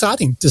yeah, it's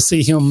exciting to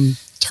see him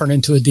turn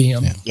into a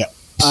DM. Yeah.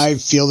 I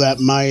feel that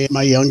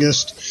my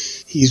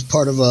youngest, he's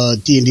part of a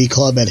D&D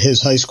club at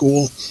his high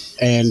school.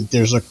 And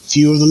there's a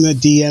few of them that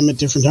DM at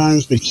different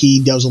times, but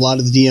he does a lot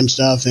of the DM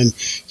stuff, and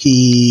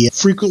he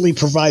frequently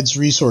provides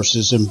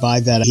resources. And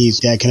by that, he's,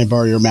 Dad, can I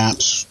borrow your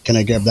maps? Can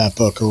I grab that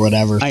book or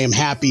whatever? I am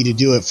happy to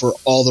do it for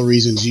all the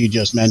reasons you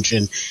just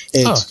mentioned.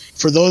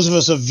 For those of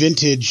us of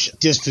vintage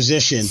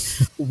disposition,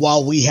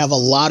 while we have a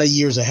lot of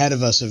years ahead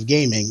of us of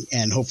gaming,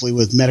 and hopefully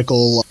with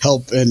medical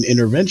help and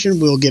intervention,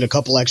 we'll get a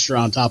couple extra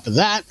on top of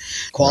that,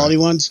 quality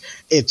ones.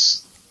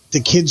 It's the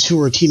kids who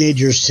are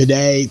teenagers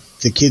today,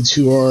 the kids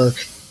who are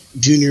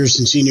juniors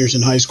and seniors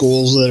in high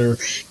schools that are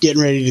getting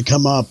ready to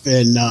come up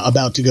and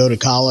about to go to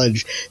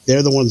college.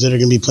 They're the ones that are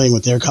going to be playing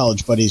with their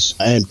college buddies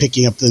and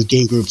picking up those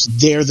game groups.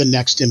 They're the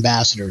next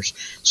ambassadors.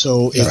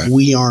 So if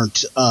we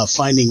aren't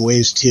finding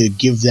ways to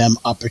give them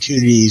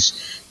opportunities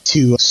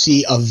to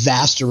see a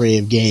vast array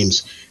of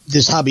games,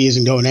 this hobby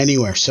isn't going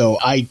anywhere. So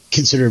I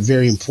consider it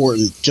very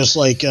important. Just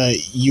like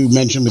you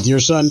mentioned with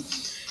your son,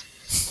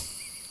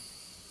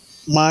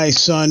 my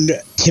son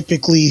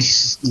typically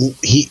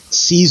he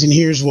sees and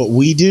hears what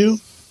we do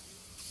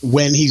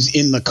when he's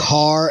in the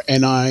car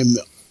and I'm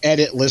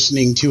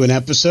listening to an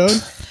episode,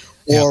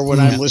 or when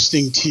I'm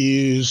listening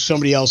to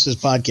somebody else's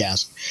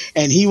podcast.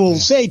 And he will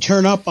say,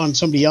 turn up on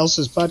somebody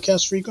else's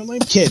podcast frequently.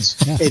 Kids,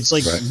 it's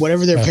like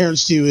whatever their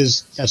parents do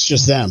that's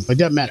just them. It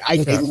doesn't matter.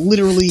 It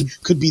literally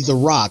could be The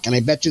Rock, and I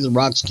bet you The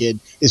Rock's kid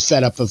is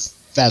fed up of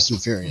Fast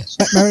and Furious.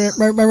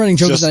 My running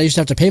joke is that I used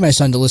to have to pay my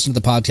son to listen to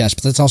the podcast,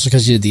 but that's also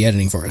because he did the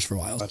editing for us for a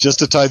while. Just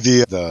to tie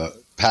the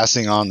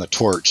passing on the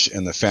torch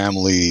and the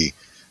family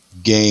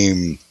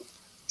game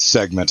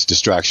segment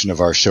distraction of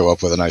our show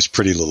up with a nice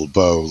pretty little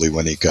bow,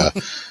 Lewanika.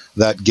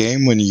 That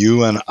game when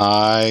you and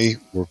I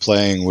were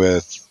playing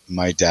with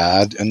my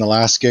dad in the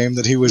last game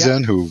that he was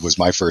in, who was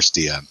my first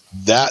DM.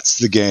 That's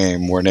the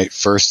game where Nate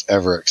first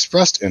ever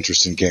expressed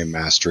interest in game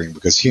mastering,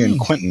 because he and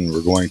Quentin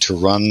were going to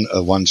run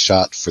a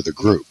one-shot for the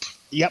group.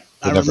 Yep,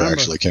 it never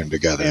actually came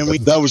together. And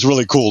that was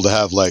really cool to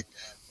have, like,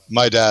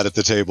 my dad at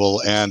the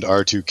table and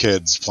our two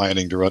kids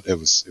planning to run. It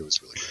was really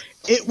great.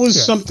 It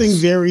was something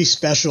very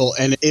special,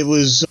 and it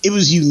was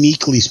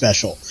uniquely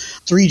special.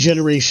 3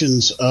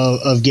 generations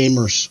of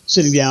gamers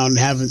sitting down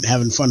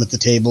having fun at the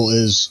table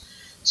is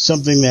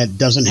something that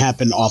doesn't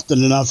happen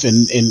often enough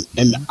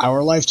in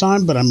our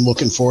lifetime, but I'm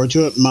looking forward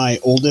to it. My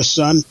oldest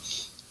son,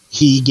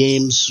 he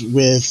games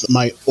with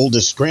my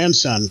oldest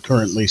grandson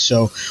currently.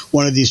 So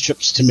one of these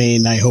trips to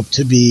Maine, I hope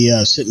to be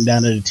sitting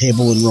down at a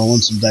table and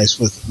rolling some dice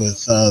with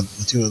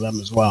the two of them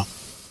as well.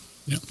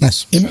 Yeah.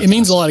 Nice. It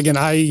means a lot. Again,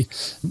 I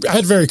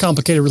had a very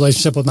complicated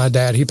relationship with my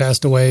dad. He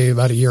passed away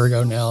about a year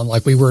ago now, and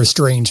like we were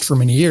estranged for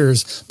many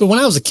years. But when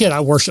I was a kid, I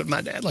worshiped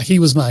my dad. Like he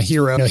was my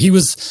hero. You know, he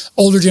was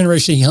older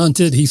generation. He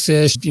hunted, he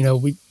fished. You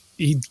know,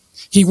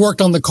 he worked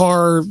on the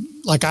car.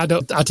 Like I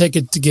take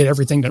it to get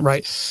everything done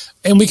right.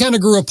 And we kind of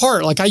grew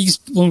apart. Like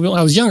when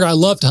I was younger, I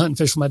loved to hunt and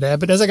fish with my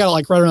dad. But as I got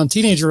like right around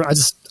teenager, I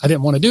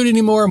didn't want to do it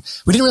anymore.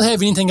 We didn't really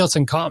have anything else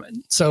in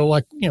common. So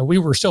like, you know, we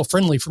were still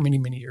friendly for many,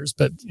 many years,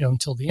 but you know,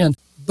 until the end.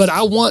 But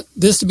I want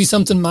this to be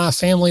something my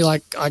family,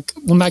 like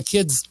when my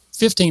kid's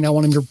 15, I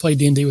want him to play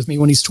D&D with me.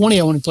 When he's 20,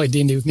 I want him to play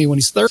D&D with me. When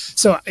he's 30.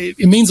 So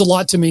it means a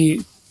lot to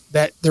me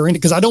that they're in it,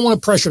 because I don't want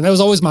to pressure them. That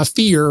was always my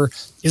fear,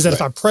 is that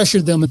if I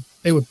pressured them,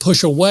 they would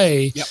push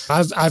away. Yep.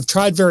 I've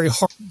tried very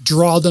hard to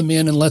draw them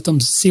in and let them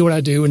see what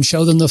I do and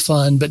show them the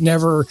fun, but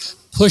never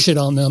push it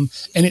on them.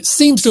 And it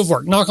seems to have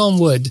worked. Knock on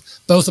wood.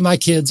 Both of my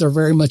kids are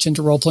very much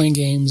into role-playing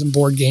games and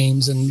board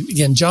games. And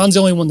again, John's the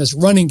only one that's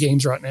running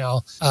games right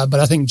now, but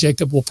I think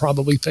Jacob will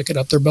probably pick it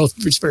up. They're both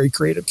just very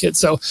creative kids.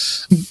 So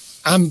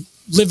I'm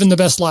living the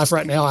best life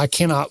right now. I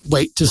cannot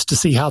wait just to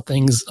see how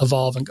things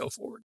evolve and go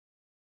forward.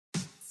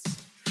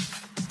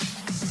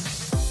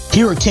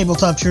 Here at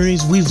Tabletop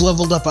Journeys, we've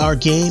leveled up our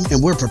game,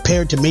 and we're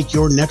prepared to make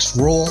your next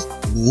roll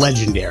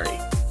legendary.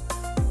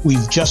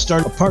 We've just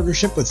started a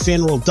partnership with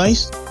FanRoll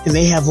Dice, and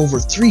they have over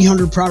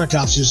 300 product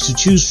options to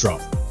choose from.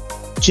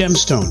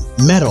 Gemstone,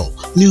 metal,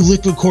 new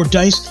liquid core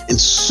dice, and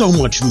so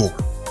much more.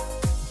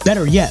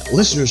 Better yet,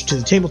 listeners to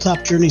the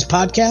Tabletop Journeys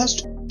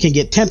podcast can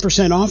get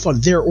 10% off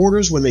on their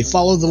orders when they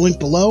follow the link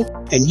below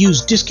and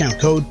use discount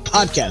code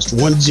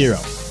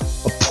podcast10.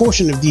 A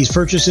portion of these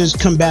purchases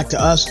come back to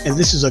us, and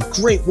this is a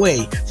great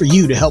way for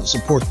you to help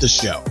support the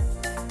show.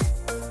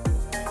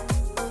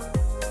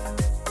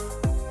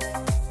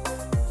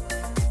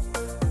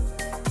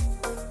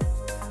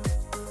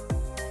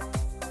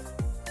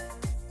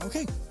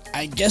 Okay,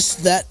 I guess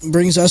that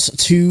brings us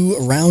to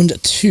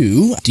round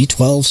 2.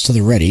 D12s to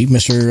the ready.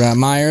 Mr.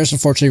 Myers,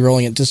 unfortunately,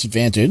 rolling at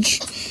disadvantage.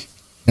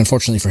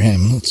 Unfortunately for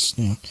him, it's,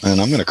 you know, and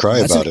I'm going to cry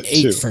about it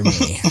too. That's an 8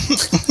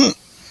 for me.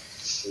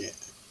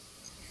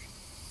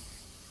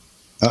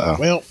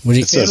 Well,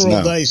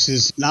 Federal Dice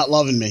is not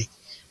loving me.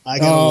 I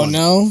got a 1.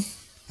 No.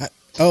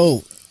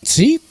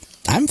 See?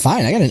 I'm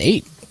fine. I got an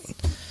 8.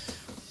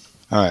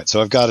 All right,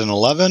 so I've got an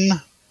 11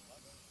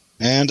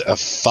 and a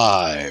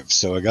 5.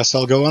 So I guess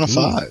I'll go on a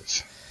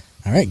 5.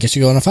 All right, guess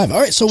you go on a 5. All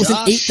right, so with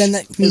an 8, then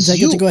that means I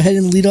get to go ahead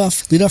and lead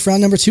off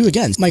round number 2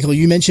 again. Michael,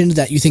 you mentioned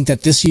that you think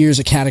that this year's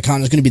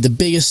AcadeCon is going to be the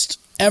biggest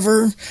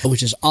ever,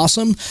 which is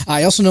awesome.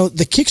 I also know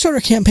the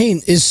Kickstarter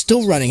campaign is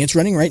still running. It's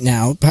running right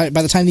now. By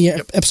the time the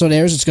episode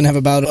airs, it's going to have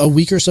about a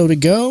week or so to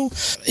go.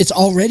 It's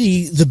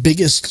already the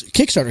biggest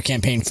Kickstarter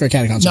campaign for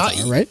AcadeCon so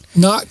far, right?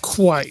 Not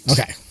quite.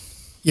 Okay.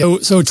 Yeah.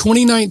 So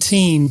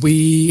 2019,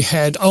 we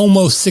had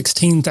almost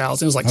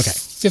 16,000. It was like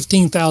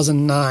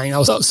 15,009. I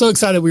was so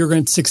excited we were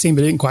going to 16,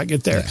 but didn't quite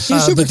get there.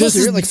 Yeah. But this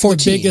is like 14,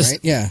 the biggest. Right?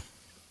 Yeah.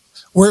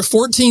 We're at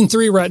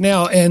 14.3 right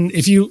now, and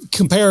if you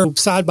compare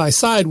side by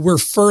side, we're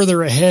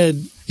further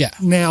ahead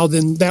now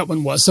than that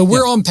one was. So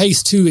we're on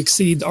pace to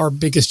exceed our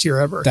biggest year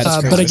ever.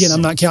 But again,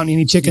 I'm not counting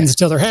any chickens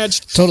until they're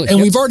hatched. Totally.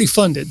 And we've already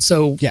funded,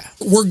 so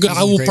we're good.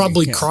 I will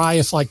probably cry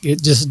if like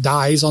it just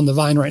dies on the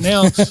vine right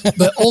now.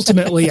 But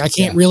ultimately, I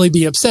can't really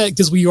be upset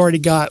because we already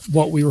got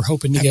what we were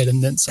hoping to get,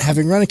 and then some.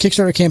 Having run a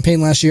Kickstarter campaign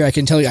last year, I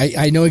can tell you,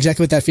 I know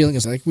exactly what that feeling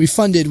is like. We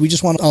funded, we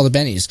just want all the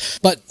bennies.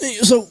 But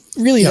so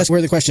really, that's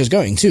where the question is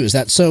going too. Is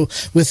that so?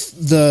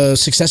 With the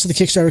success of the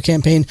Kickstarter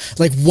campaign,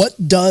 like what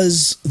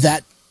does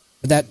that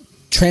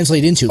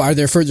translate into? Are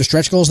there further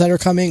stretch goals that are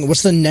coming?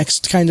 What's the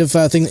next kind of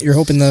thing that you're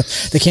hoping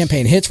the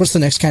campaign hits? What's the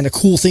next kind of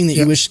cool thing that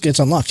you wish gets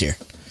unlocked here?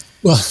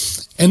 Well,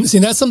 and see,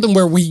 that's something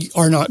where we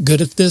are not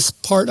good at this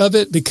part of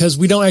it because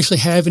we don't actually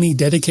have any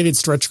dedicated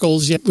stretch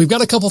goals yet. We've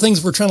got a couple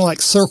things we're trying to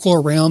like circle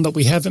around, but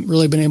we haven't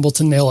really been able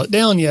to nail it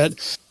down yet.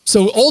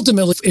 So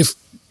ultimately, if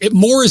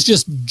more is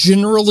just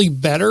generally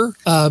better.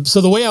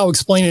 So the way I'll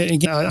explain it,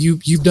 again,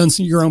 you've done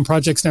your own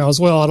projects now as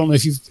well. I don't know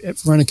if you've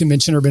run a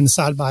convention or been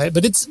inside by it,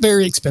 but it's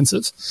very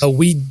expensive.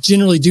 We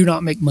generally do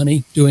not make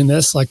money doing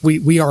this. Like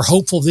we are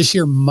hopeful this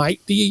year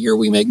might be a year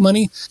we make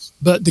money,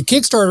 but the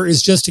Kickstarter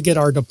is just to get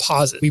our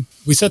deposit.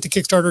 We set the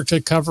Kickstarter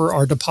to cover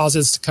our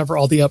deposits, to cover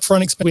all the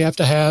upfront expense we have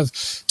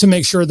to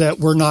make sure that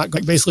we're not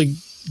basically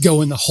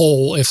go in the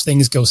hole if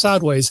things go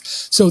sideways.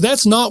 So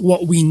that's not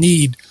what we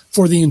need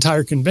for the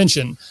entire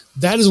convention.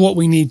 That is what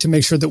we need to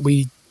make sure that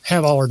we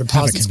have all our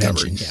deposits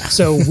covered. Yeah.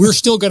 So we're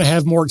still going to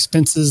have more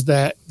expenses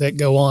that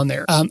go on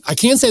there. I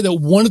can say that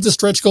one of the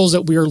stretch goals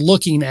that we are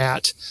looking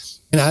at,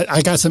 and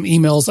I got some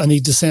emails I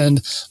need to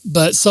send,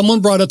 but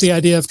someone brought up the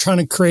idea of trying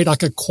to create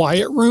like a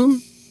quiet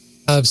room.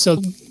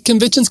 So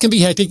conventions can be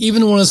hectic,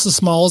 even when it's as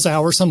small as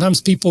ours. Sometimes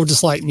people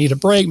just like need a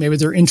break. Maybe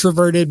they're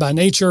introverted by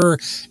nature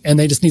and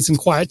they just need some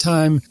quiet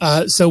time.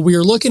 So we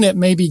are looking at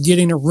maybe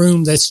getting a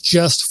room that's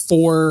just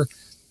for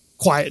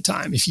quiet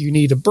time. If you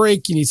need a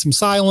break, you need some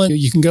silence,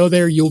 you can go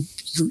there. You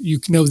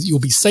know you'll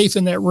be safe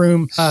in that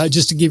room,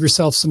 just to give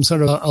yourself some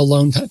sort of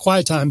alone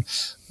quiet time.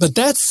 But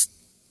that's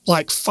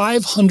like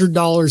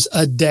 $500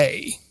 a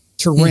day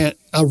to rent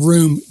a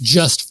room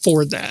just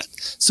for that.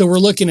 So we're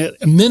looking at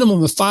a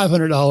minimum of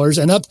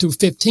 $500 and up to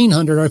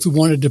 $1,500 if we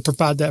wanted to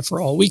provide that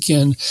for all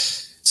weekend.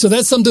 So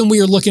that's something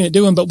we are looking at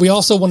doing, but we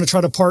also want to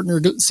try to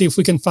partner to see if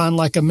we can find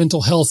like a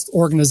mental health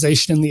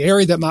organization in the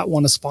area that might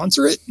want to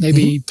sponsor it,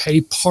 maybe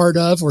pay part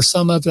of or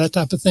some of that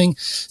type of thing.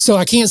 So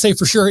I can't say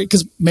for sure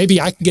because maybe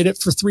I can get it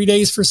for 3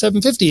 days for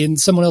 $750 and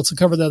someone else will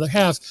cover the other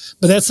half.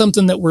 But that's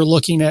something that we're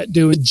looking at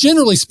doing.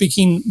 Generally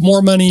speaking,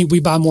 more money, we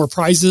buy more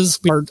prizes.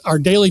 Our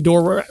daily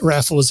door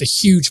raffle is a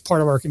huge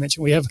part of our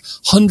convention. We have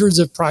hundreds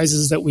of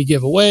prizes that we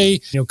give away,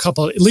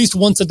 at least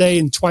once a day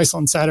and twice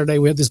on Saturday.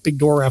 We have this big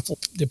door raffle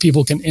that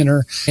people can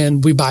enter.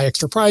 And we buy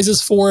extra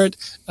prizes for it.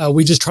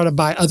 We just try to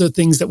buy other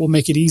things that will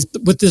make it easy.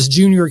 With this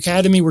junior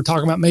academy, we're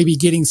talking about maybe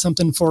getting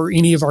something for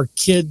any of our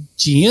kid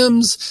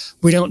GMs.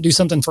 We don't do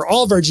something for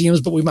all of our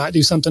GMs, but we might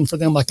do something for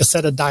them, like a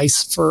set of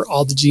dice for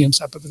all the GMs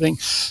type of a thing.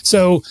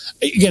 So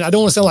again, I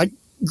don't want to sound like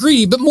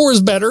greedy, but more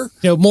is better.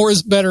 More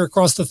is better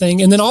across the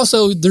thing. And then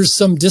also there's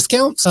some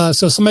discounts.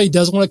 So if somebody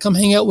does want to come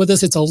hang out with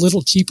us, it's a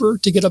little cheaper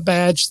to get a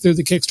badge through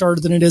the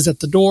Kickstarter than it is at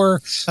the door.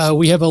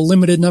 We have a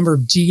limited number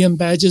of GM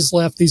badges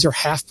left. These are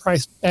half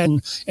price.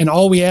 And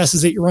all we ask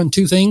is that you run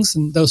 2 things,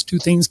 and those 2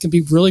 things can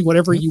be really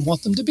whatever you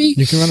want them to be.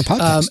 You can run a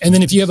podcast. And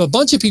then if you have a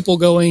bunch of people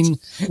going,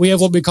 we have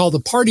what we call the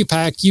party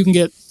pack. You can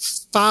get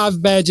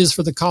 5 badges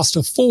for the cost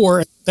of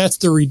 4. That's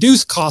the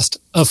reduced cost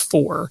of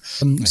 4.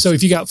 So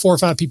if you got 4 or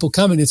 5 people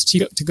coming, it's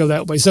cheap to go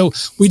that way. So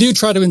we do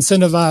try to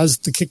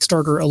incentivize the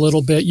Kickstarter a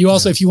little bit. You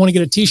also, if you want to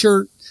get a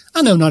t-shirt,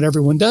 I know not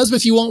everyone does, but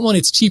if you want one,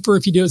 it's cheaper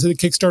if you do it through the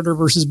Kickstarter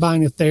versus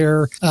buying it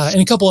there.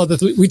 And a couple other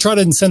we try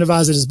to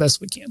incentivize it as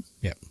best we can.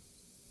 Yeah.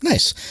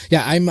 Nice.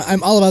 Yeah,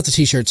 I'm all about the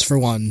t-shirts for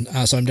one,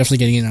 so I'm definitely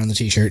getting in on the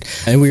t-shirt.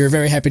 And we were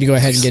very happy to go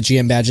ahead and get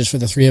GM badges for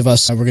the 3 of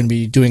us. We're going to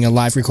be doing a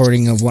live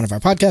recording of one of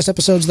our podcast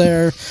episodes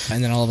there,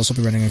 and then all of us will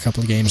be running a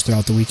couple of games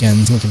throughout the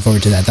weekend. Looking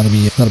forward to that. That'll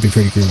be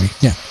pretty groovy.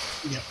 Yeah.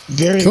 Yeah,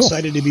 very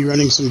excited to be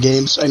running some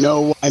games. I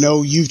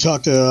know you've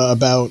talked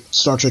about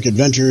Star Trek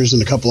Adventures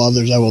and a couple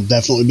others. I will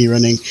definitely be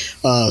running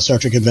Star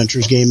Trek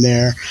Adventures game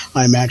there.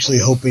 I'm actually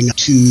hoping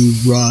to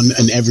run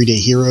an Everyday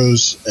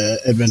Heroes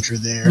adventure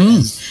there.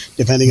 And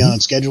depending on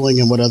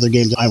scheduling and what other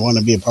games I want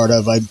to be a part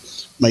of, I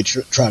might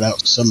trot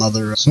out some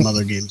other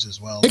games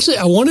as well. Actually,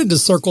 I wanted to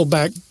circle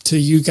back to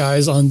you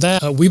guys on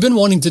that. We've been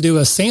wanting to do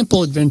a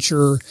sample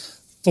adventure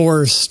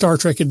for Star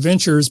Trek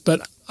Adventures,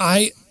 but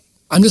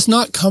I'm just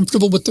not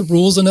comfortable with the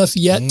rules enough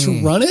yet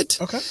to run it.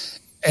 Okay.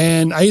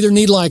 And I either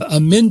need like a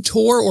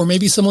mentor or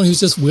maybe someone who's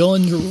just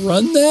willing to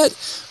run that.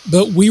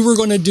 But we were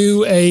going to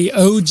do a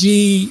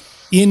OG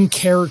in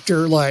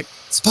character, like,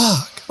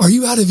 Spock, are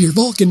you out of your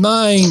Vulcan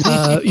mind?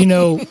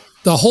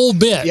 The whole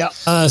bit. Yeah.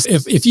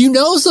 If you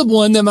know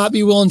someone that might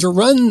be willing to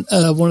run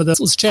one of those,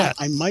 let's chat.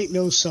 I might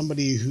know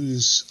somebody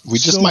who's. We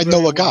just might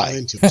know a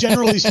guy.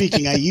 Generally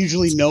speaking, I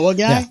usually know a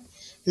guy. Yeah.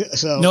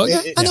 So I know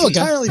it's a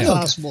guy. entirely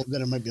possible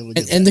that I might be able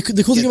to get and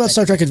the cool thing about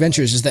Star Trek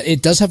Adventures is that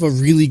it does have a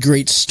really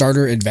great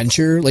starter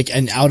adventure, like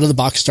an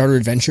out-of-the-box starter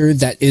adventure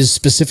that is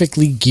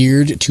specifically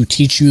geared to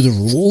teach you the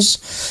rules.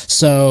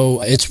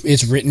 So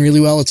it's written really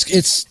well.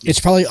 It's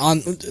probably on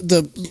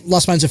the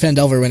Lost Mines of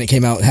Phandelver when it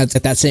came out had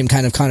that same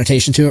kind of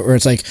connotation to it, where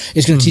it's like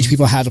it's going to teach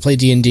people how to play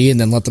D&D and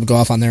then let them go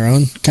off on their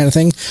own kind of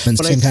thing.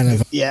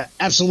 And yeah,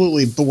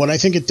 absolutely. But what I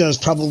think it does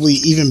probably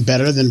even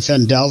better than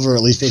Phandelver,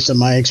 at least based on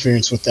my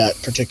experience with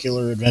that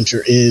particular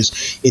adventure,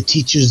 is it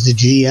teaches the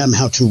GM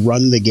how to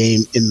run the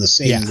game in the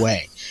same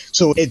way.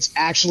 So it's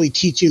actually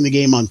teaching the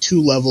game on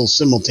 2 levels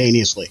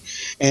simultaneously.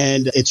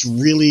 And it's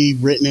really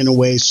written in a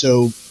way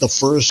so the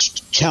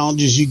first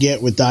challenges you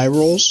get with die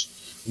rolls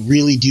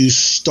really do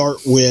start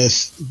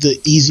with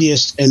the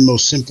easiest and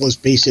most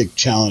simplest basic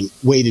challenge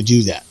way to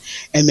do that.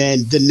 And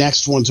then the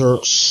next ones are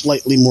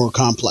slightly more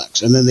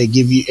complex. And then they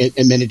give you,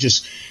 and then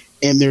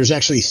and there's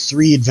actually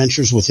 3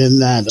 adventures within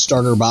that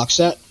starter box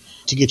set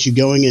to get you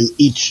going, and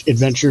each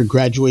adventure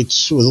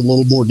graduates with a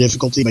little more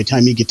difficulty. By the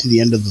time you get to the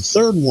end of the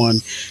 3rd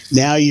one,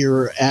 now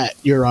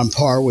you're on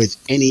par with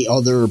any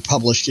other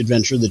published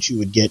adventure that you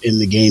would get in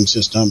the game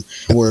system,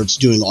 where it's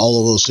doing all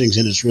of those things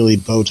and it's really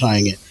bow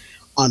tying it.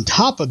 On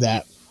top of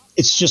that,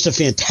 it's just a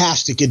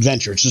fantastic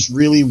adventure. It's just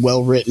really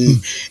well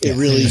written. It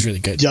really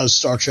good. Does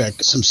Star Trek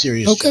some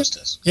serious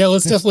justice. Yeah,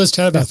 let's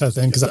chat about that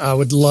then, because I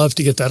would love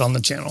to get that on the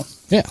channel.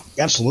 Yeah,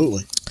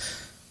 absolutely.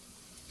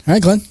 All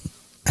right, Glenn.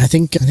 I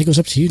think it was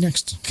up to you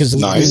next, because he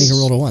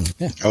rolled a 1.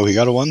 Yeah. Oh, he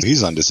got a 1.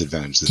 He's on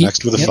disadvantage. The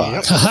next with a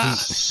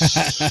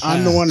 5.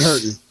 I'm the one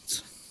hurting.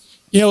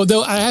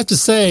 Though I have to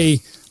say,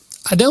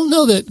 I don't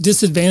know that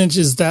disadvantage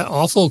is that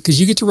awful, because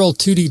you get to roll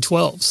 2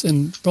 d12s,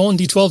 and rolling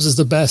d12s is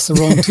the best. So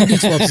rolling 2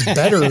 d12s is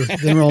better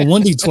than rolling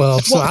 1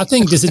 d12. So I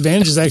think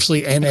disadvantage is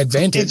actually an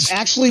advantage. It's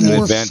actually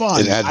more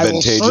fun. An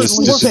advantageous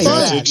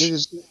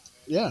disadvantage.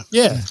 Yeah.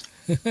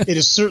 It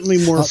is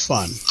certainly more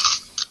fun.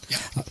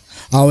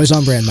 Always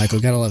on brand, Michael.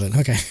 Gotta love it.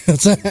 Okay.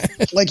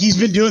 Like he's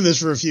been doing this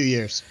for a few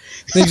years.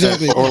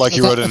 Exactly. Or like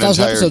he wrote an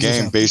entire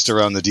game based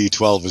around the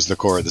D12 as the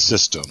core of the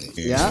system.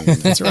 Yeah.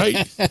 That's right.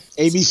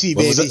 ABC,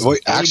 baby.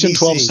 Wait, Action ABC.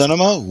 12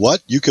 Cinema?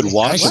 What? You could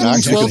watch you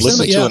could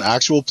listen to an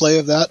actual play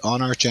of that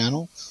on our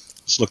channel?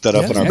 Just look that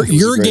up on our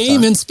Your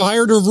game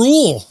inspired a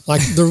rule.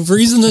 Like, the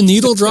reason the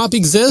needle drop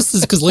exists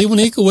is because Lee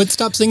Winneka would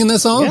stop singing that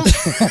song. Yeah.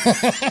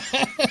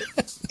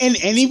 And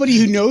anybody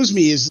who knows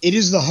me it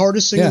is the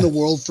hardest thing in the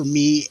world for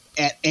me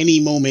at any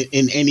moment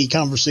in any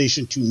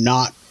conversation to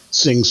not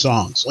sing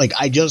songs. Like,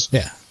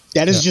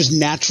 that is just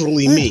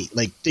naturally me.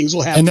 Like, things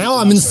will happen. And now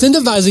I'm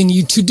incentivizing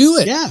you to do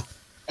it. Yeah,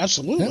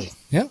 absolutely.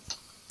 Yeah.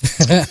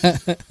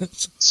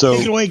 So,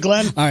 take it away,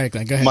 Glenn. All right,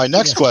 Glenn, go ahead. My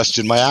next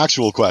question, my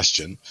actual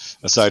question,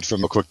 aside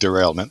from a quick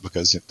derailment,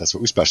 because that's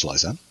what we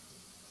specialize in,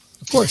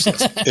 of course,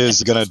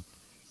 is going to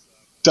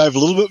dive a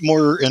little bit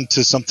more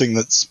into something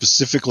that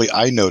specifically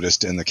I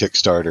noticed in the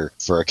Kickstarter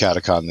for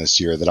AcadeCon this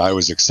year that I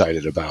was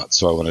excited about.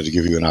 So I wanted to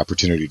give you an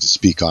opportunity to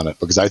speak on it,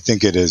 because I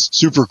think it is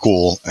super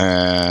cool,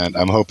 and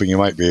I'm hoping you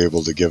might be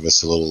able to give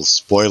us a little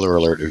spoiler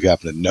alert if you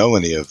happen to know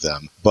any of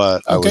them.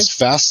 But I was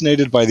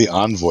fascinated by the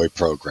Envoy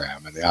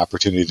program and the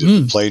opportunity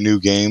to play new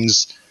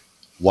games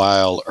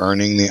while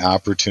earning the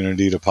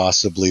opportunity to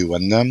possibly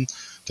win them,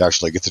 to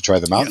actually get to try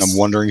them out. And I'm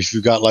wondering if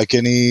you've got like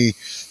any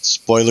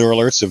spoiler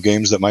alerts of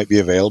games that might be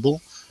available.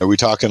 Are we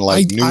talking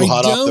like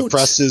hot off the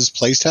presses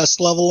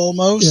playtest level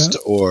almost,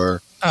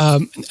 or?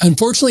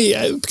 Unfortunately,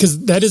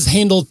 because that is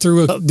handled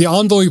through the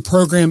Envoy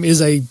program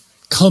is a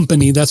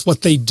company. That's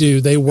what they do.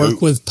 They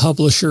work with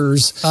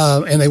publishers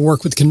and they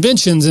work with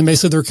conventions, and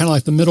basically they're kind of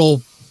like the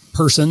middle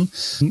person.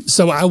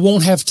 So I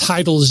won't have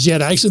titles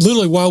yet. I actually,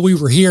 literally, while we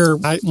were here,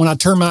 when I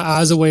turned my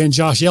eyes away and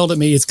Josh yelled at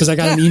me, it's because I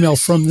got an email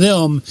from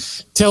them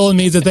telling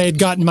me that they had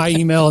gotten my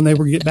email and they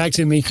were getting back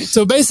to me.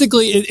 So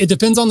basically, it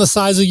depends on the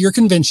size of your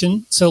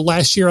convention. So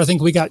last year, I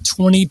think we got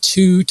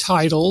 22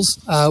 titles.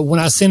 When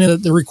I sent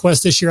in the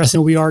request this year, I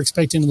said we are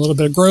expecting a little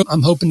bit of growth.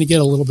 I'm hoping to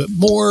get a little bit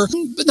more,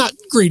 but not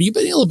greedy,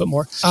 but a little bit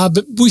more.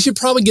 But we should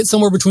probably get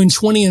somewhere between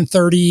 20 and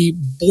 30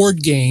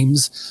 board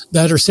games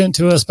that are sent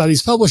to us by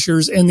these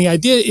publishers. And the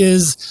idea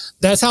is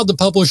that's how the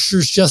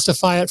publishers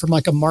justify it from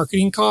like a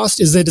marketing cost,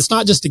 is that it's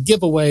not just a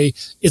giveaway,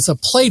 it's a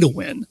play to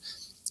win.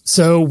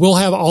 So we'll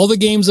have all the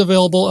games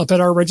available up at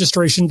our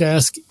registration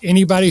desk.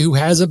 Anybody who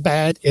has a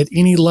bat at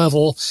any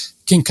level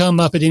can come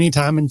up at any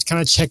time and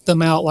kind of check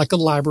them out like a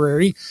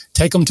library,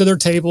 take them to their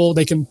table.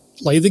 They can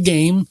play the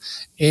game.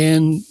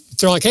 And if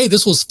they're like, hey,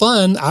 this was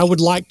fun, I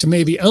would like to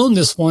maybe own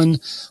this one.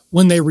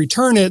 When they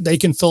return it, they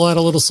can fill out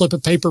a little slip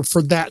of paper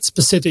for that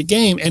specific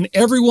game and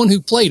everyone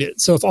who played it.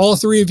 So if all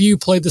three of you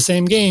played the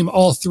same game,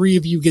 all three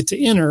of you get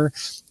to enter.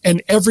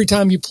 And every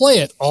time you play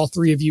it, all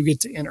three of you get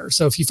to enter.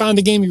 So if you find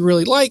a game you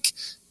really like,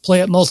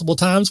 play it multiple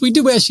times. We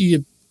do ask you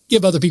to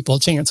give other people a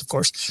chance, of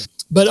course. Sure.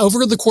 But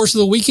over the course of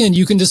the weekend,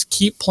 you can just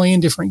keep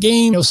playing different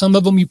games. You know, some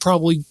of them you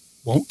probably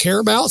won't care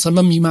about. Some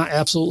of them you might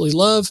absolutely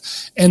love.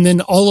 And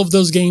then all of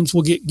those games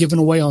will get given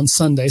away on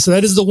Sunday. So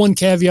that is the one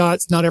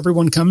caveat. Not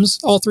everyone comes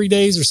all 3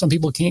 days, or some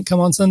people can't come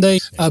on Sunday.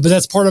 But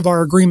that's part of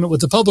our agreement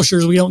with the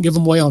publishers. We don't give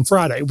them away on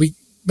Friday. We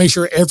make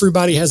sure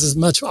everybody has as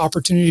much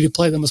opportunity to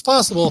play them as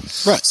possible.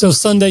 Right. So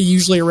Sunday,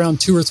 usually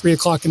around 2 or 3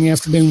 o'clock in the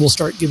afternoon, we'll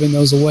start giving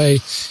those away.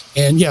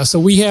 And yeah, so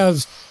we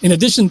have, in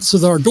addition,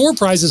 so our door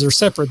prizes are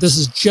separate. This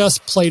is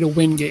just play to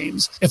win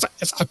games. If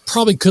I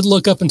probably could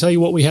look up and tell you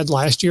what we had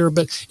last year,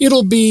 but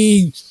there'll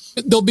be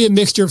a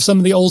mixture of some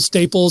of the old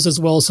staples as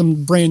well as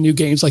some brand new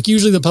games. Like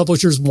usually the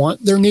publishers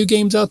want their new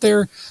games out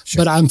there,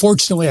 sure. But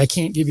unfortunately I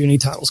can't give you any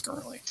titles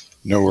currently.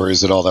 No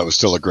worries at all. That was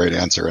still a great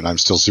answer, and I'm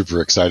still super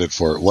excited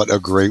for it. What a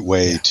great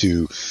way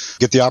to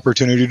get the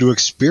opportunity to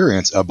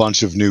experience a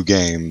bunch of new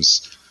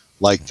games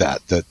like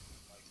that,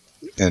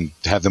 and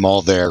have them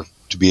all there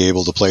to be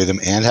able to play them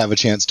and have a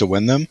chance to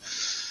win them.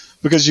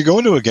 Because you go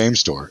into a game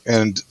store,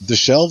 and the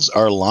shelves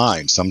are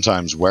lined,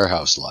 sometimes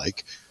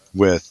warehouse-like,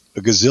 with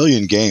a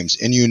gazillion games,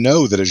 and you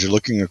know that as you're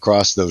looking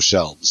across those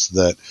shelves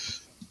that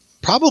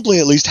probably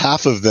at least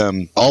half of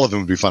them, all of them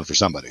would be fun for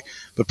somebody,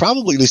 but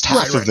probably at least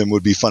half of them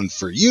would be fun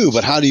for you.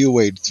 But how do you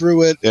wade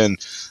through it? And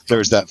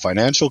there's that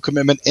financial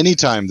commitment.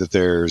 Anytime that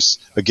there's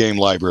a game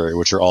library,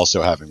 which you're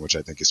also having, which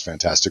I think is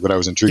fantastic. But I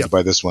was intrigued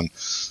by this one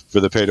for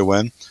the pay to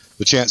win,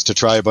 the chance to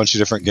try a bunch of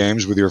different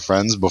games with your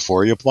friends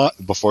before you buy them.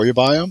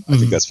 Mm-hmm. I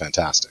think that's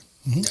fantastic.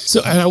 Mm-hmm.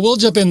 So, and I will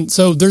jump in.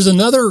 So there's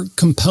another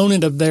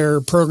component of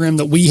their program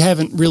that we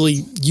haven't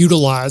really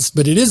utilized,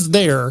 but it is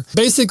there.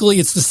 Basically,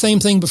 it's the same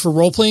thing, but for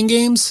role-playing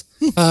games,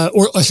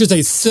 or I should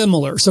say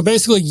similar. So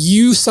basically,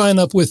 you sign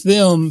up with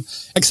them.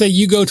 Like say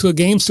you go to a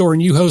game store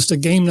and you host a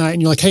game night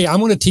and you're like, hey, I'm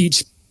going to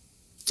teach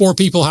 4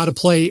 people how to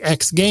play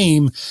X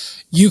game.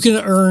 You can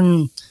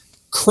earn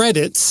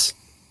credits,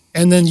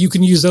 and then you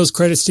can use those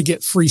credits to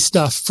get free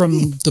stuff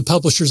from the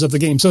publishers of the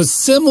game. So it's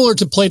similar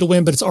to Play to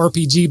Win, but it's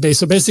RPG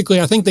based. So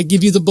basically, I think they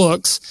give you the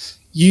books.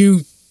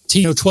 You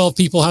teach 12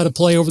 people how to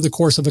play over the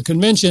course of a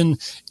convention.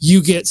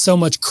 You get so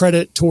much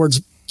credit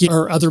towards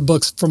or other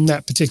books from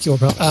that particular.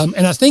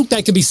 And I think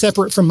that could be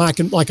separate from like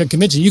a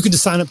convention. You could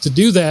just sign up to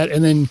do that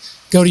and then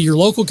go to your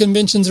local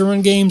conventions and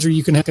run games, or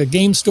you can have a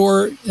game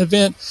store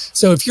event.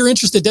 So if you're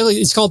interested, definitely,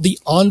 it's called the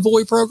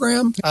Envoy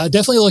program.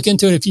 Definitely look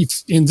into it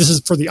and this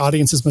is for the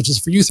audience as much as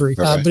for you three.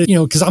 But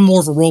because I'm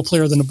more of a role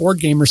player than a board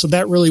gamer, so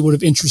that really would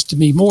have interested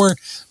me more.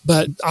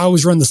 But I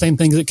always run the same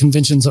things at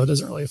conventions, so it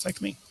doesn't really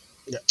affect me.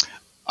 Yeah.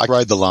 I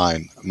ride the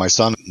line. My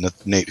son,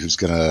 Nate, who's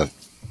going to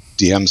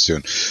DM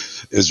soon,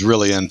 is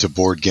really into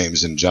board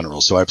games in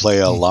general. So I play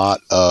a lot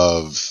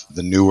of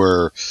the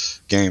newer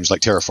games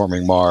like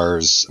Terraforming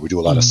Mars. We do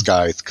a lot of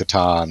Scythe,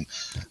 Catan.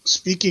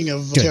 Speaking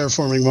of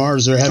Terraforming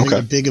Mars, they're having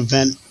a big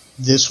event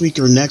this week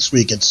or next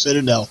week at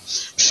Citadel.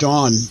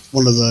 Sean,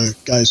 one of the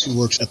guys who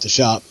works at the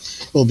shop,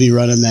 will be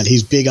running that.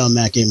 He's big on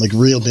that game, like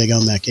real big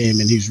on that game,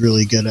 and he's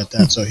really good at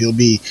that. So he'll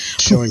be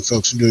showing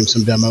folks and doing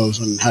some demos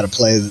on how to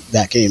play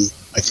that game,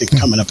 I think,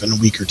 coming up in a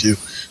week or two.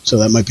 So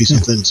that might be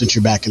something, since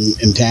you're back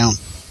in town,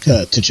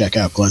 to check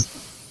out, Glenn.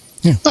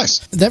 Yeah. Nice.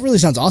 That really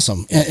sounds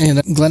awesome.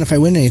 And Glenn, if I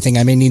win anything,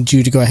 I may need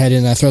you to go ahead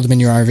and throw them in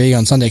your RV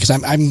on Sunday, because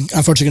I'm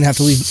unfortunately going to have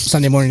to leave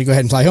Sunday morning to go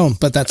ahead and fly home.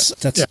 But that's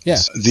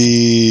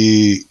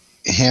The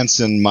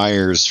Hanson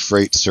Myers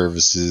freight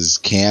services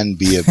can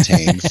be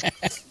obtained.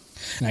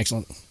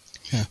 Excellent.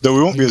 Yeah. Though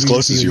we won't be as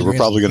close as you. We're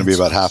probably going to be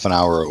about half an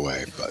hour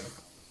away. But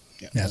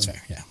yeah, that's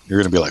fair. Yeah, you're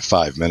going to be like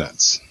 5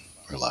 minutes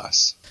or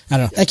less. I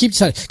don't know. I keep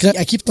deciding, because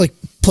I keep like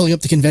pulling up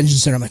the convention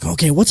center. I'm like,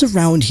 okay, what's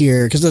around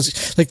here? Because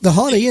that's like the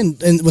Holiday Inn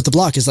and with the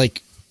block is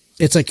like,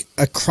 it's like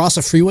across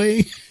a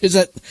freeway. Is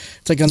that?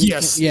 It's like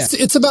yes. Yeah.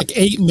 It's about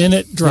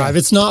 8-minute drive. Yeah.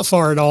 It's not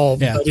far at all,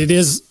 but it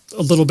is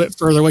a little bit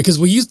further away because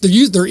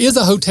there is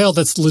a hotel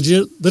that's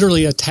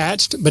literally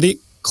attached, but it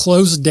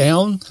closed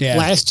down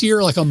last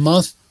year, like a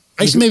month.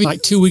 Actually, maybe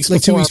like 2 weeks before.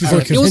 2 weeks before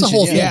it was a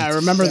whole thing. Yeah, I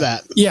remember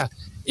that. Yeah,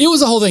 it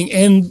was a whole thing.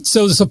 And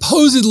so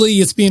supposedly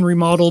it's being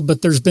remodeled,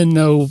 but there's been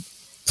no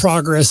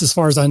progress as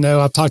far as I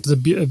know. I've talked to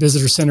the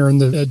visitor center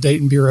and the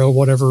Dayton Bureau,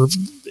 whatever.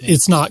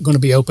 It's not going to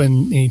be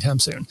open anytime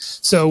soon.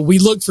 So we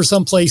looked for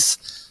some place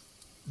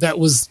that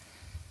was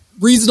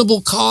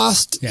reasonable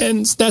cost,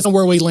 and that's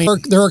where we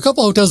land. There are a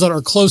couple hotels that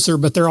are closer,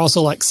 but they're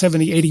also like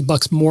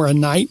 $70-$80 more a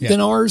night than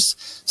ours.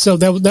 So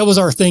that was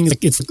our thing.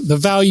 It's the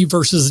value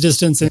versus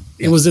distance. And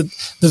it was the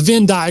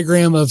Venn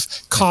diagram of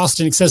cost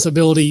and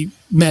accessibility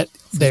met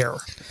there.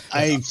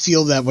 I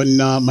feel that when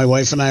my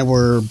wife and I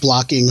were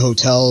blocking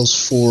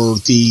hotels for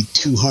the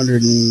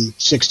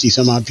 260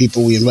 some odd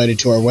people we invited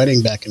to our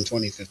wedding back in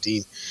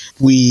 2015,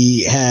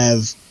 we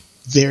have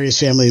various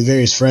family and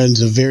various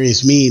friends of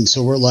various means.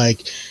 So we're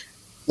like,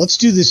 let's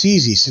do this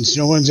easy. Since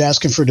no one's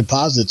asking for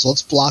deposits,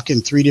 let's block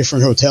in 3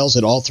 different hotels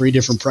at all 3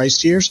 different price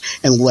tiers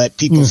and let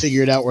people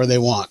figure it out where they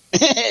want.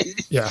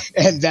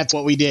 And that's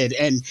what we did.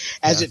 And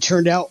as it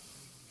turned out,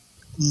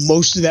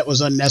 most of that was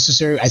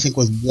unnecessary. I think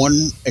with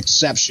one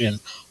exception,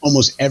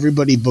 almost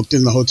everybody booked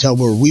in the hotel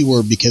where we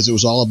were because it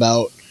was all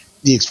about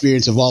the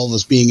experience of all of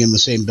us being in the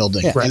same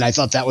building. Yeah. And I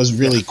thought that was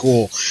really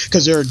cool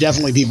because there are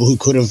definitely people who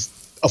could have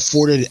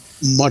afforded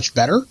much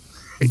better,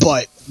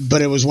 but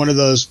it was one of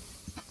those,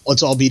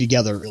 let's all be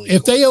together. Really,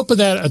 if they open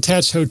that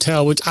attached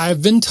hotel, which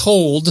I've been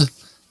told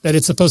that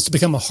it's supposed to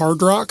become a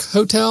Hard Rock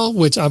hotel,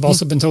 which I've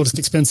also been told is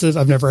expensive.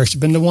 I've never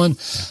actually been to one.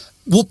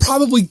 We'll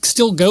probably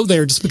still go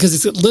there just because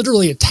it's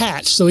literally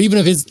attached. So even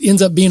if it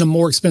ends up being a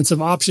more expensive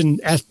option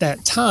at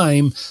that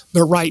time,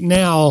 but right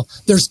now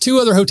there's 2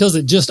 other hotels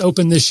that just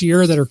opened this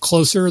year that are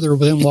closer. They're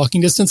within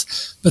walking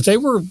distance, but they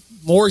were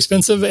more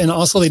expensive. And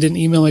also they didn't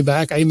email me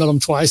back. I emailed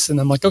them twice and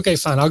I'm like, okay,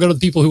 fine. I'll go to the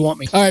people who want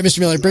me. All right, Mr.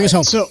 Miller, bring us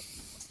home.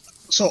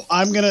 So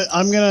I'm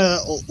gonna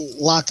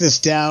lock this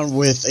down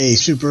with a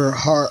super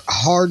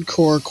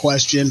hardcore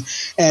question.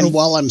 And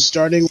while I'm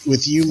starting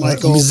with you,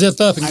 Michael, let me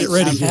zip up and get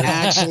ready. I'm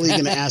actually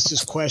going to ask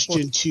this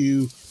question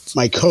to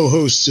my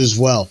co-hosts as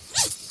well.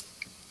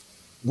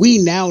 We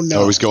now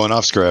know. Always going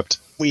off script.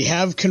 We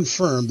have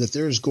confirmed that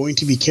there is going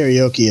to be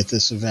karaoke at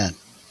this event.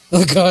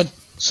 Oh God!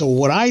 So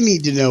what I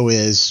need to know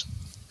is,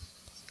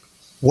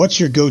 what's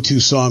your go-to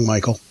song,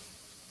 Michael?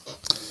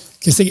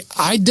 Because see,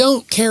 I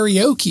don't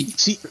karaoke.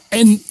 See,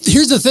 and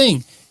here's the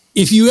thing.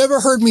 If you ever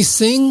heard me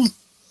sing,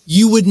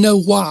 you would know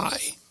why.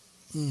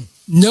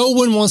 No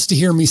one wants to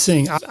hear me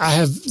sing. I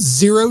have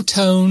zero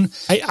tone.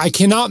 I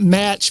cannot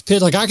match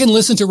pitch. Like I can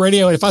listen to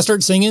radio. If I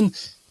start singing,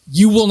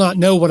 you will not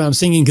know what I'm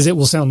singing because it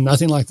will sound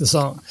nothing like the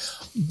song.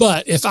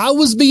 But if I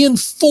was being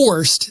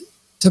forced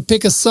to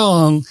pick a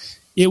song,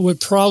 it would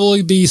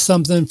probably be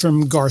something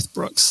from Garth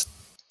Brooks.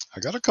 I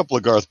got a couple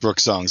of Garth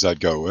Brooks songs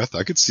I'd go with.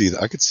 I could see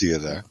you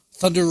there.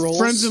 Thunder Rolls.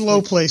 Friends in Low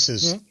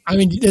Places. Yeah. I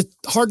mean, it's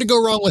hard to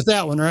go wrong with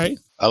that one, right?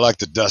 I like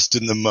the dust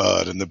in the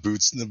mud and the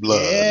boots in the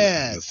blood.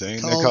 Yeah. And the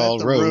thing they call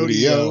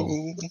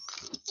rodeo.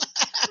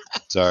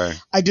 Sorry.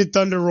 I did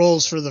Thunder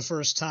Rolls for the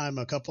first time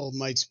a couple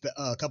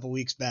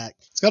weeks back.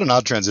 It's got an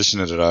odd transition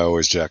in it I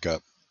always jack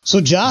up.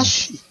 So,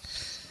 Josh,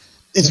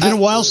 it's been a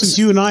while since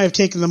you and I have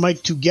taken the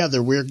mic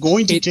together. We're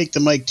going to take the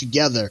mic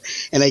together,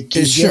 and I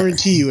can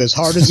guarantee you, as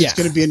hard as it's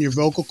going to be on your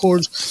vocal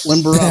cords,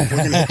 limber up. We're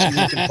going to hit you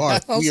Linkin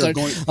Park.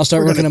 I'll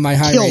start working on my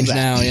high range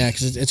now,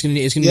 because it's going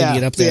to need to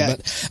get up there.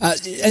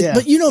 Yeah.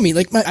 But you know me,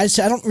 like I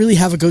don't really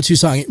have a go-to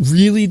song. It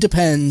really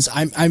depends.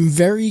 I'm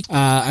very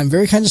kind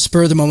of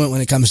spur of the moment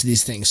when it comes to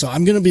these things. So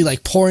I'm going to be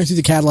like pouring through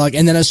the catalog,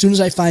 and then as soon as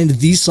I find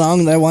the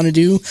song that I want to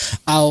do,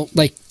 I'll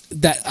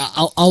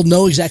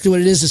know exactly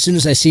what it is as soon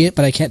as I see it,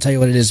 but I can't tell you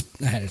what it is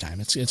ahead of time.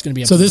 It's going to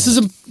be. So this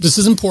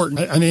is important.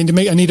 I need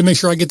to make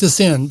sure I get this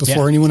in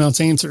before anyone else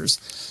answers.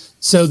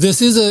 So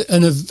this is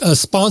a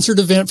sponsored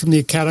event from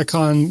the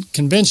AcadeCon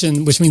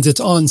convention, which means it's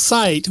on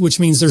site, which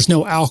means there's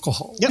no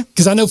alcohol. Yep.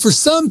 Because I know for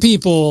some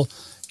people,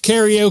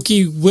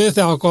 karaoke with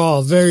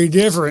alcohol very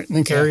different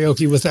than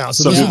karaoke without.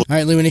 So all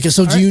right, Lewinica.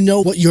 So do you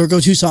know what your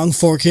go-to song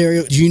for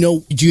karaoke?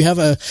 Do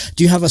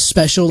you have a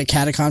special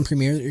AcadeCon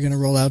premiere that you're going to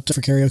roll out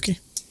for karaoke?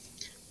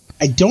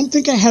 I don't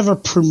think I have a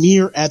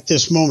premiere at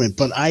this moment,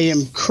 but I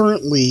am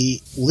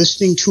currently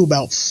listening to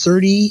about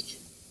 30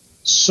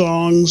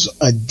 songs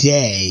a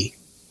day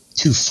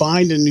to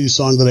find a new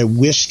song that I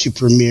wish to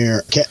premiere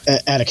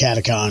at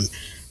AcadeCon.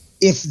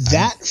 If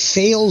that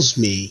fails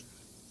me,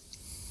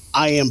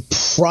 I am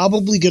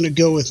probably going to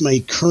go with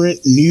my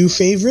current new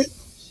favorite,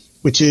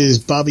 which is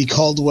Bobby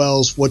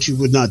Caldwell's What You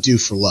Would Not Do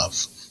for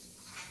Love.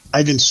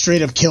 I've been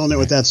straight up killing it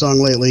with that song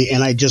lately,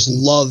 and I just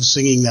love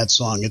singing that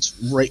song. It's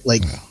right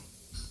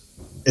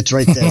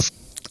there.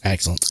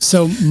 Excellent.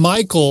 So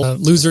Michael,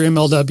 Loser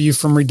MLW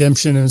from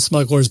Redemption and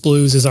Smuggler's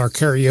Blues, is our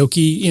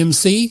karaoke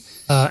MC.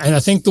 And I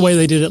think the way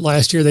they did it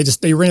last year,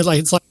 they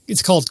rented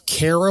it's called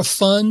Cara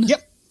Fun.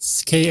 Yep.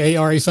 It's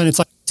KARE Fun. It's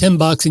like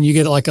 $10 and you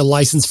get like a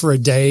license for a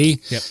day.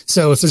 Yep.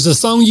 So if there's a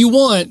song you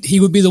want, he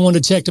would be the one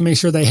to check to make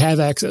sure they have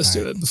access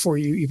to it before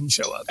you even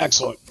show up.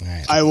 Excellent.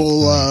 Right. I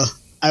will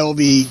I will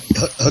be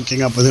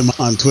hooking up with him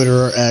on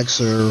Twitter or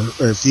X, or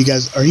if you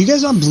guys are you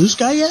guys on Blue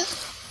Sky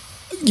yet?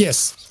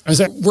 Yes. I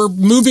said, we're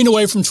moving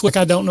away from Twitter.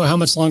 I don't know how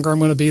much longer I'm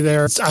going to be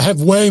there. I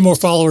have way more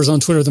followers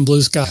on Twitter than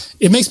Blue Sky.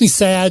 It makes me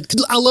sad.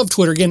 I love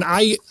Twitter. Again,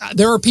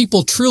 there are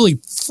people, truly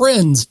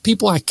friends,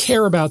 people I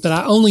care about that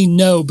I only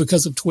know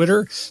because of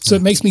Twitter. So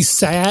it makes me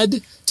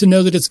sad to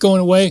know that it's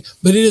going away,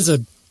 but it is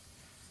a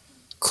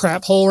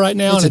crap hole right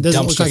now, and it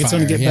doesn't look like it's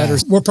going to get better.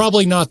 We're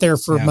probably not there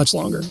for much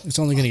longer. It's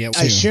only going to get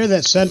worse. I share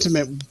that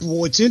sentiment.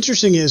 What's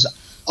interesting is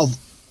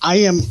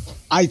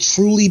I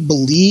truly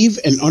believe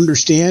and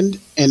understand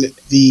and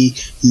the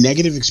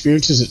negative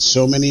experiences that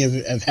so many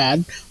have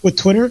had with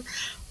Twitter.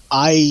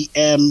 I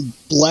am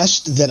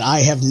blessed that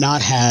I have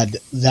not had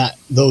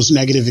those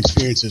negative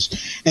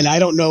experiences. And I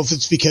don't know if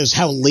it's because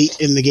how late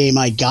in the game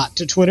I got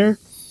to Twitter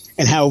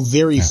and how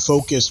very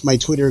focused my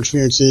Twitter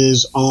experience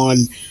is on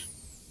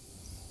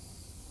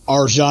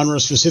our genre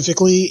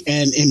specifically,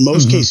 and in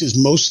most cases,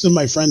 most of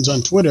my friends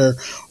on Twitter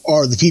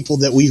are the people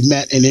that we've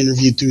met and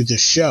interviewed through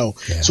this show.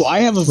 Yeah. So I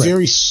have a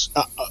very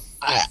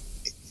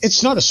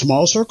it's not a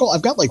small circle.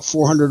 I've got like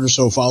 400 or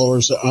so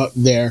followers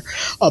there,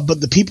 but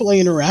the people I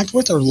interact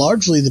with are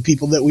largely the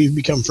people that we've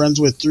become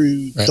friends with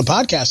through the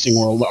podcasting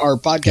world, our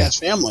podcast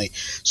family.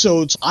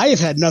 So I have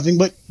had nothing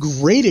but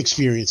great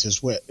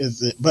experiences with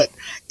it. But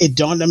it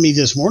dawned on me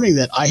this morning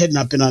that I had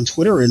not been on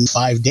Twitter in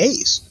 5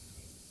 days.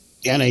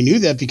 And I knew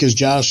that because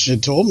Josh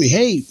had told me,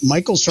 hey,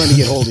 Michael's trying to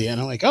get hold of you.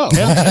 And I'm like, oh.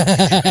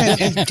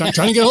 and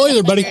trying to get hold of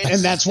you, buddy. And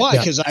that's why,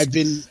 because I've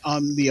been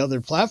on the other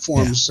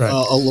platforms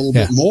a little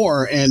bit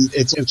more. And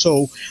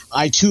so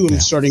I, too, am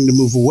starting to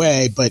move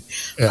away. But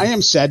I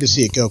am sad to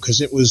see it go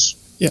because it was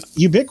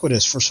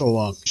ubiquitous for so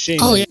long. Shame.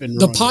 Oh, yeah.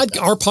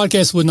 Our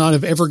podcast would not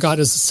have ever got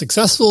as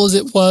successful as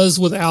it was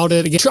without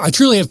it. Again, I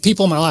truly have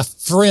people in my life,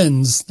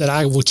 friends that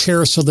I will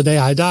cherish till the day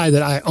I die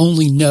that I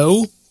only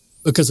know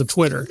because of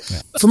Twitter.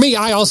 Yeah. For me,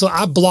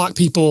 I block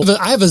people.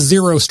 I have a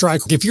 0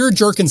 strike. If you're a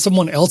jerk in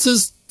someone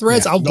else's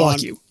threads, I'll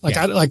block you.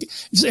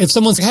 If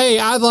someone's like, hey,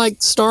 I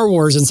like Star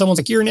Wars, and someone's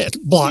like, you're an it,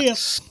 block. Yeah.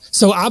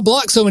 So I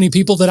block so many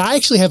people that I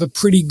actually have a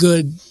pretty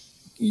good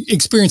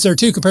experience there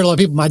too, compared to a lot of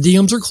people. My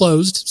DMs are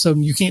closed, so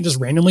you can't just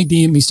randomly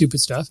DM me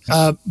stupid stuff.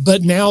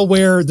 But now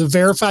where the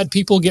verified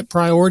people get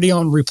priority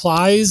on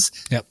replies,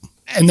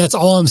 and that's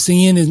all I'm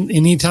seeing. And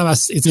anytime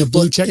it's a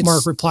blue check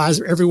mark, replies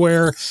are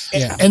everywhere.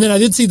 Yeah. And then I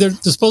did see they're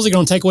supposedly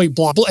going to take away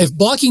block. If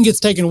blocking gets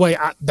taken away,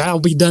 that'll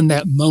be done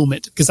that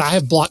moment because I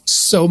have blocked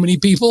so many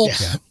people.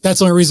 Yeah. That's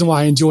the only reason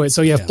why I enjoy it.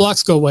 So if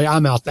blocks go away,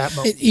 I'm out that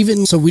moment.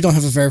 Even so, we don't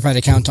have a verified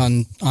account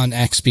on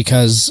X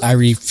because I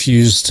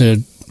refuse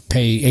to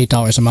pay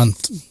 $8 a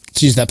month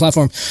to use that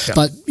platform. Yeah.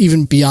 But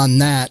even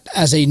beyond that,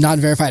 as a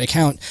non-verified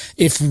account,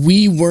 if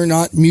we were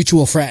not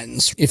mutual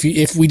friends,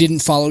 if we didn't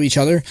follow each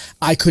other,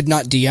 I could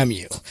not DM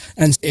you.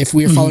 And if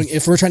we're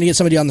if we're trying to get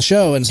somebody on the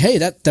show and say, hey,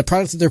 that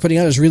product that they're putting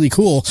out is really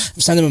cool,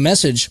 send them a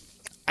message.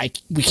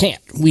 We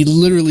can't. We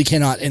literally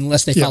cannot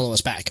unless they follow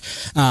us back.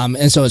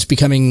 And so it's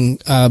becoming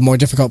a more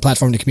difficult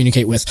platform to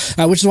communicate with,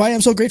 which is why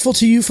I'm so grateful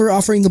to you for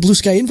offering the Blue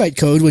Sky invite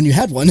code when you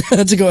had one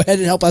to go ahead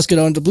and help us get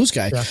on to Blue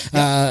Sky.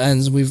 Yeah.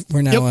 And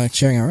we're now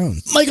sharing our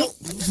own. Michael,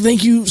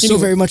 thank you so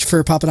very much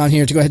for popping on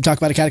here to go ahead and talk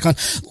about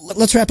AcadeCon.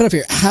 Let's wrap it up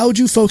here. How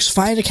do folks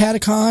find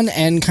AcadeCon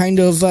and kind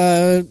of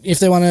if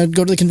they want to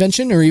go to the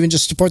convention or even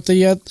just support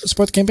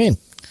the campaign?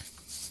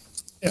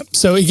 Yep.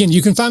 So again,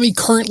 you can find me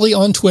currently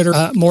on Twitter,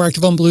 more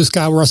active on Blue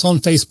Sky. We're also on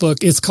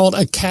Facebook. It's called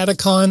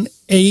AcadeCon,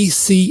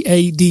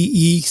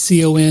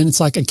 ACADECON.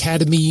 It's like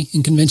Academy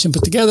and Convention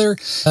put together.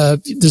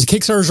 There's a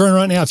Kickstarter running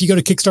right now. If you go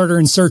to Kickstarter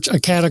and search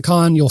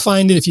AcadeCon, you'll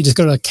find it. If you just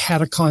go to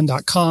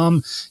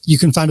AcadeCon.com, you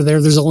can find it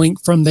there. There's a link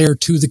from there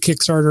to the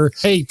Kickstarter.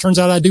 Hey, turns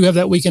out I do have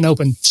that weekend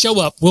open. Show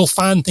up. We'll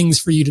find things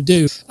for you to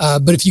do.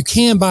 But if you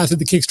can buy through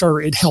the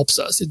Kickstarter, it helps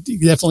us. It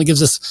definitely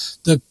gives us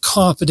the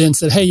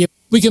confidence that, hey,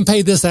 we can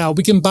pay this out.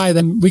 We can buy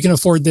them. We can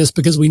afford this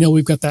because we know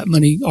we've got that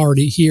money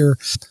already here.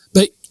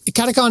 But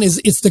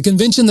AcadeCon it's the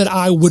convention that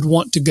I would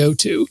want to go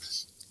to.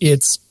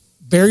 It's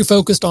very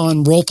focused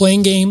on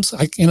role-playing games.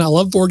 And I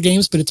love board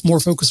games, but it's more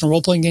focused on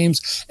role-playing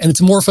games. And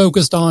it's more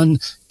focused on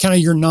kind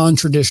of your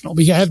non-traditional.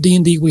 We have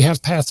D&D, we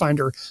have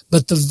Pathfinder,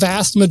 but the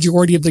vast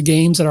majority of the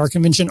games at our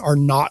convention are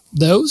not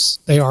those.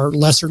 They are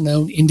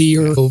lesser-known indie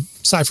or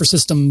Cypher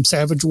System,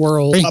 Savage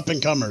World.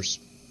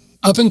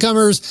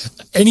 Up-and-comers,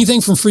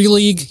 anything from Free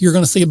League, you're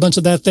going to see a bunch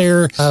of that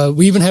there.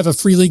 We even have a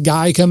Free League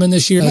guy coming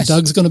this year. Nice.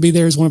 Doug's going to be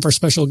there as one of our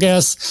special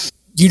guests.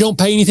 You don't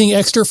pay anything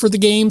extra for the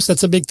games.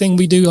 That's a big thing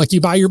we do. Like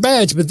you buy your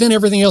badge, but then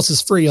everything else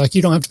is free. Like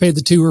you don't have to pay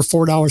the $2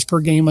 or $4 per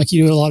game like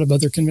you do at a lot of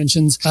other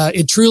conventions.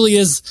 It truly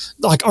is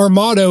like our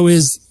motto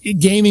is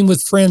gaming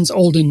with friends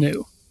old and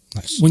new.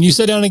 Nice. When you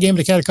sit down and game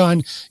at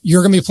AcadeCon,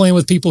 you're going to be playing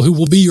with people who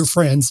will be your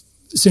friends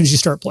as soon as you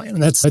start playing.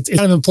 And it's kind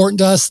of important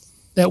to us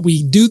that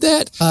we do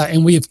that,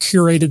 and we have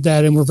curated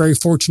that, and we're very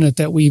fortunate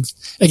that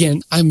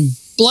I'm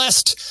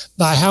blessed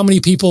by how many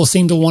people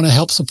seem to want to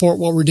help support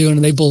what we're doing,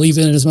 and they believe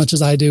in it as much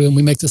as I do, and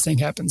we make this thing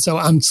happen. So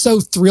I'm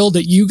so thrilled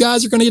that you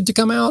guys are going to get to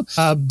come out,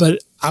 but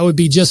I would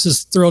be just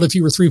as thrilled if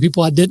you were 3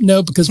 people I didn't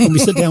know, because when we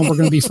sit down, we're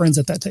going to be friends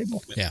at that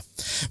table. Yeah.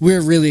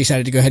 We're really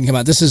excited to go ahead and come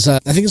out. This is, I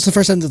think it's the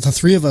first time that the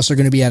 3 of us are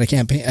going to be at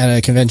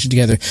a convention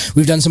together.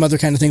 We've done some other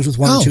kind of things with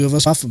 1 or 2 of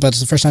us off, but it's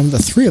the first time the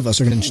 3 of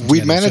us are going to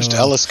We managed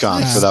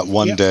AcadeCon for that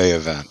one-day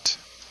event.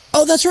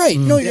 Oh, that's right.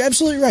 No, you're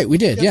absolutely right. We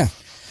did. Yeah.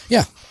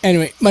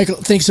 Anyway, Michael,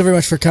 thanks so very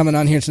much for coming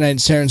on here tonight and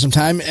sharing some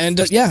time. And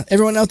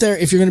everyone out there,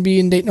 if you're going to be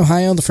in Dayton,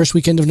 Ohio, the first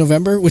weekend of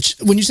November, which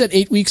when you said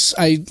 8 weeks,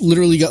 I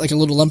literally got like a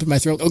little lump in my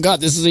throat. Oh, God,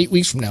 this is 8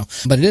 weeks from now.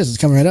 But it is. It's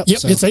coming right up. Yep,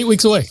 so. It's 8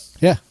 weeks away.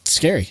 Yeah, it's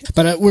scary.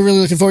 But we're really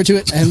looking forward to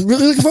it, and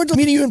really looking forward to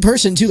meeting you in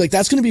person, too. Like,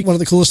 that's going to be one of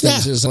the coolest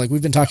things is, like,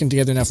 we've been talking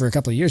together now for a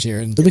couple of years here,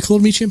 and it'll be cool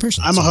to meet you in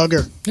person. I'm a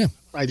hugger. Yeah.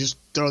 I just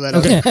throw that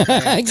out there.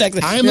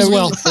 Exactly. I am as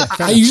well.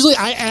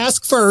 I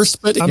ask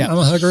first, but I'm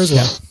a hugger as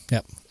well.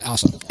 Yep.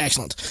 Awesome.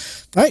 Excellent.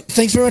 All right.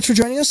 Thanks very much for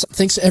joining us.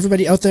 Thanks to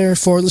everybody out there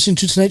for listening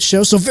to tonight's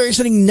show. So very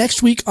exciting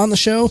next week on the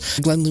show,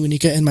 Glenn,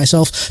 Luanika, and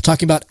myself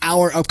talking about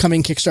our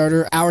upcoming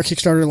Kickstarter. Our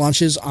Kickstarter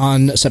launches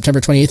on September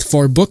 28th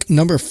for book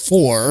number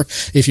 4,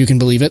 if you can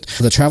believe it.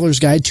 The Traveler's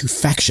Guide to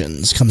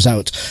Factions comes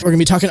out. We're going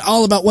to be talking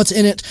all about what's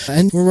in it,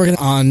 and we're working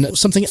on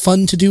something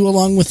fun to do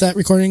along with that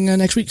recording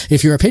next week.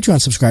 If you're a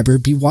Patreon subscriber,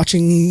 be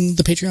watching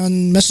the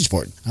Patreon message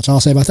board. That's all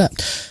I'll say about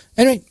that.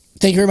 Anyway,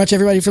 thank you very much,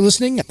 everybody, for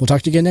listening. We'll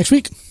talk to you again next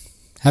week.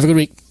 Have a good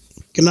week.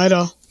 Good night,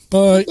 all.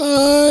 Bye.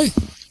 Bye.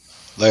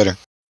 Later.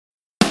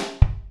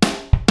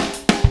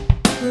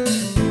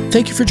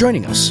 Thank you for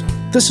joining us.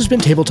 This has been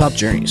Tabletop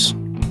Journeys.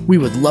 We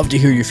would love to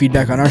hear your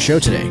feedback on our show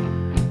today.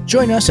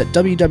 Join us at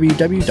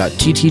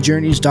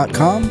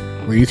www.ttjourneys.com,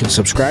 where you can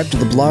subscribe to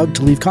the blog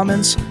to leave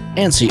comments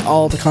and see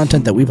all the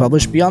content that we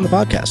publish beyond the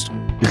podcast.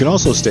 You can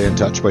also stay in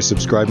touch by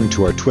subscribing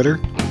to our Twitter,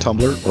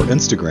 Tumblr, or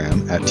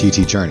Instagram at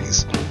TT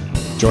Journeys,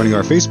 joining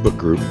our Facebook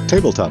group,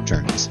 Tabletop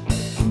Journeys,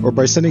 or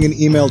by sending an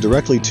email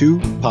directly to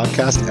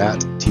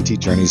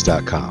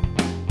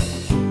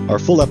podcast@ttjourneys.com. Our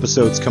full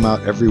episodes come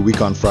out every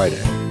week on Friday,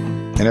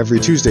 and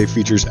every Tuesday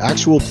features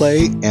actual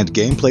play and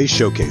gameplay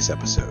showcase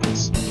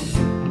episodes.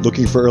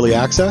 Looking for early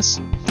access?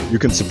 You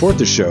can support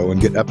the show and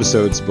get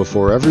episodes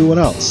before everyone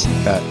else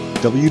at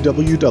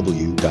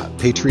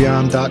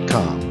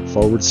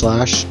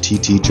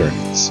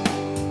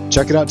www.patreon.com/ttjourneys.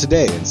 Check it out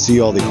today and see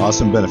all the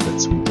awesome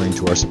benefits we bring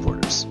to our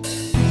supporters.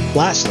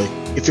 Lastly,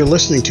 if you're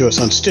listening to us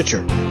on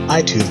Stitcher,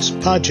 iTunes,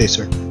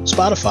 Podchaser,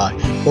 Spotify,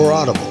 or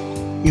Audible,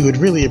 we would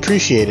really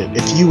appreciate it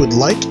if you would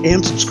like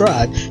and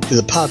subscribe to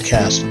the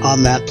podcast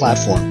on that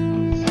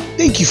platform.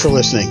 Thank you for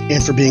listening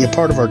and for being a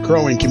part of our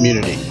growing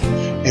community.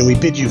 And we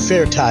bid you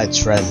fair tides,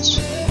 friends,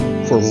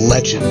 for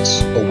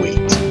legends await.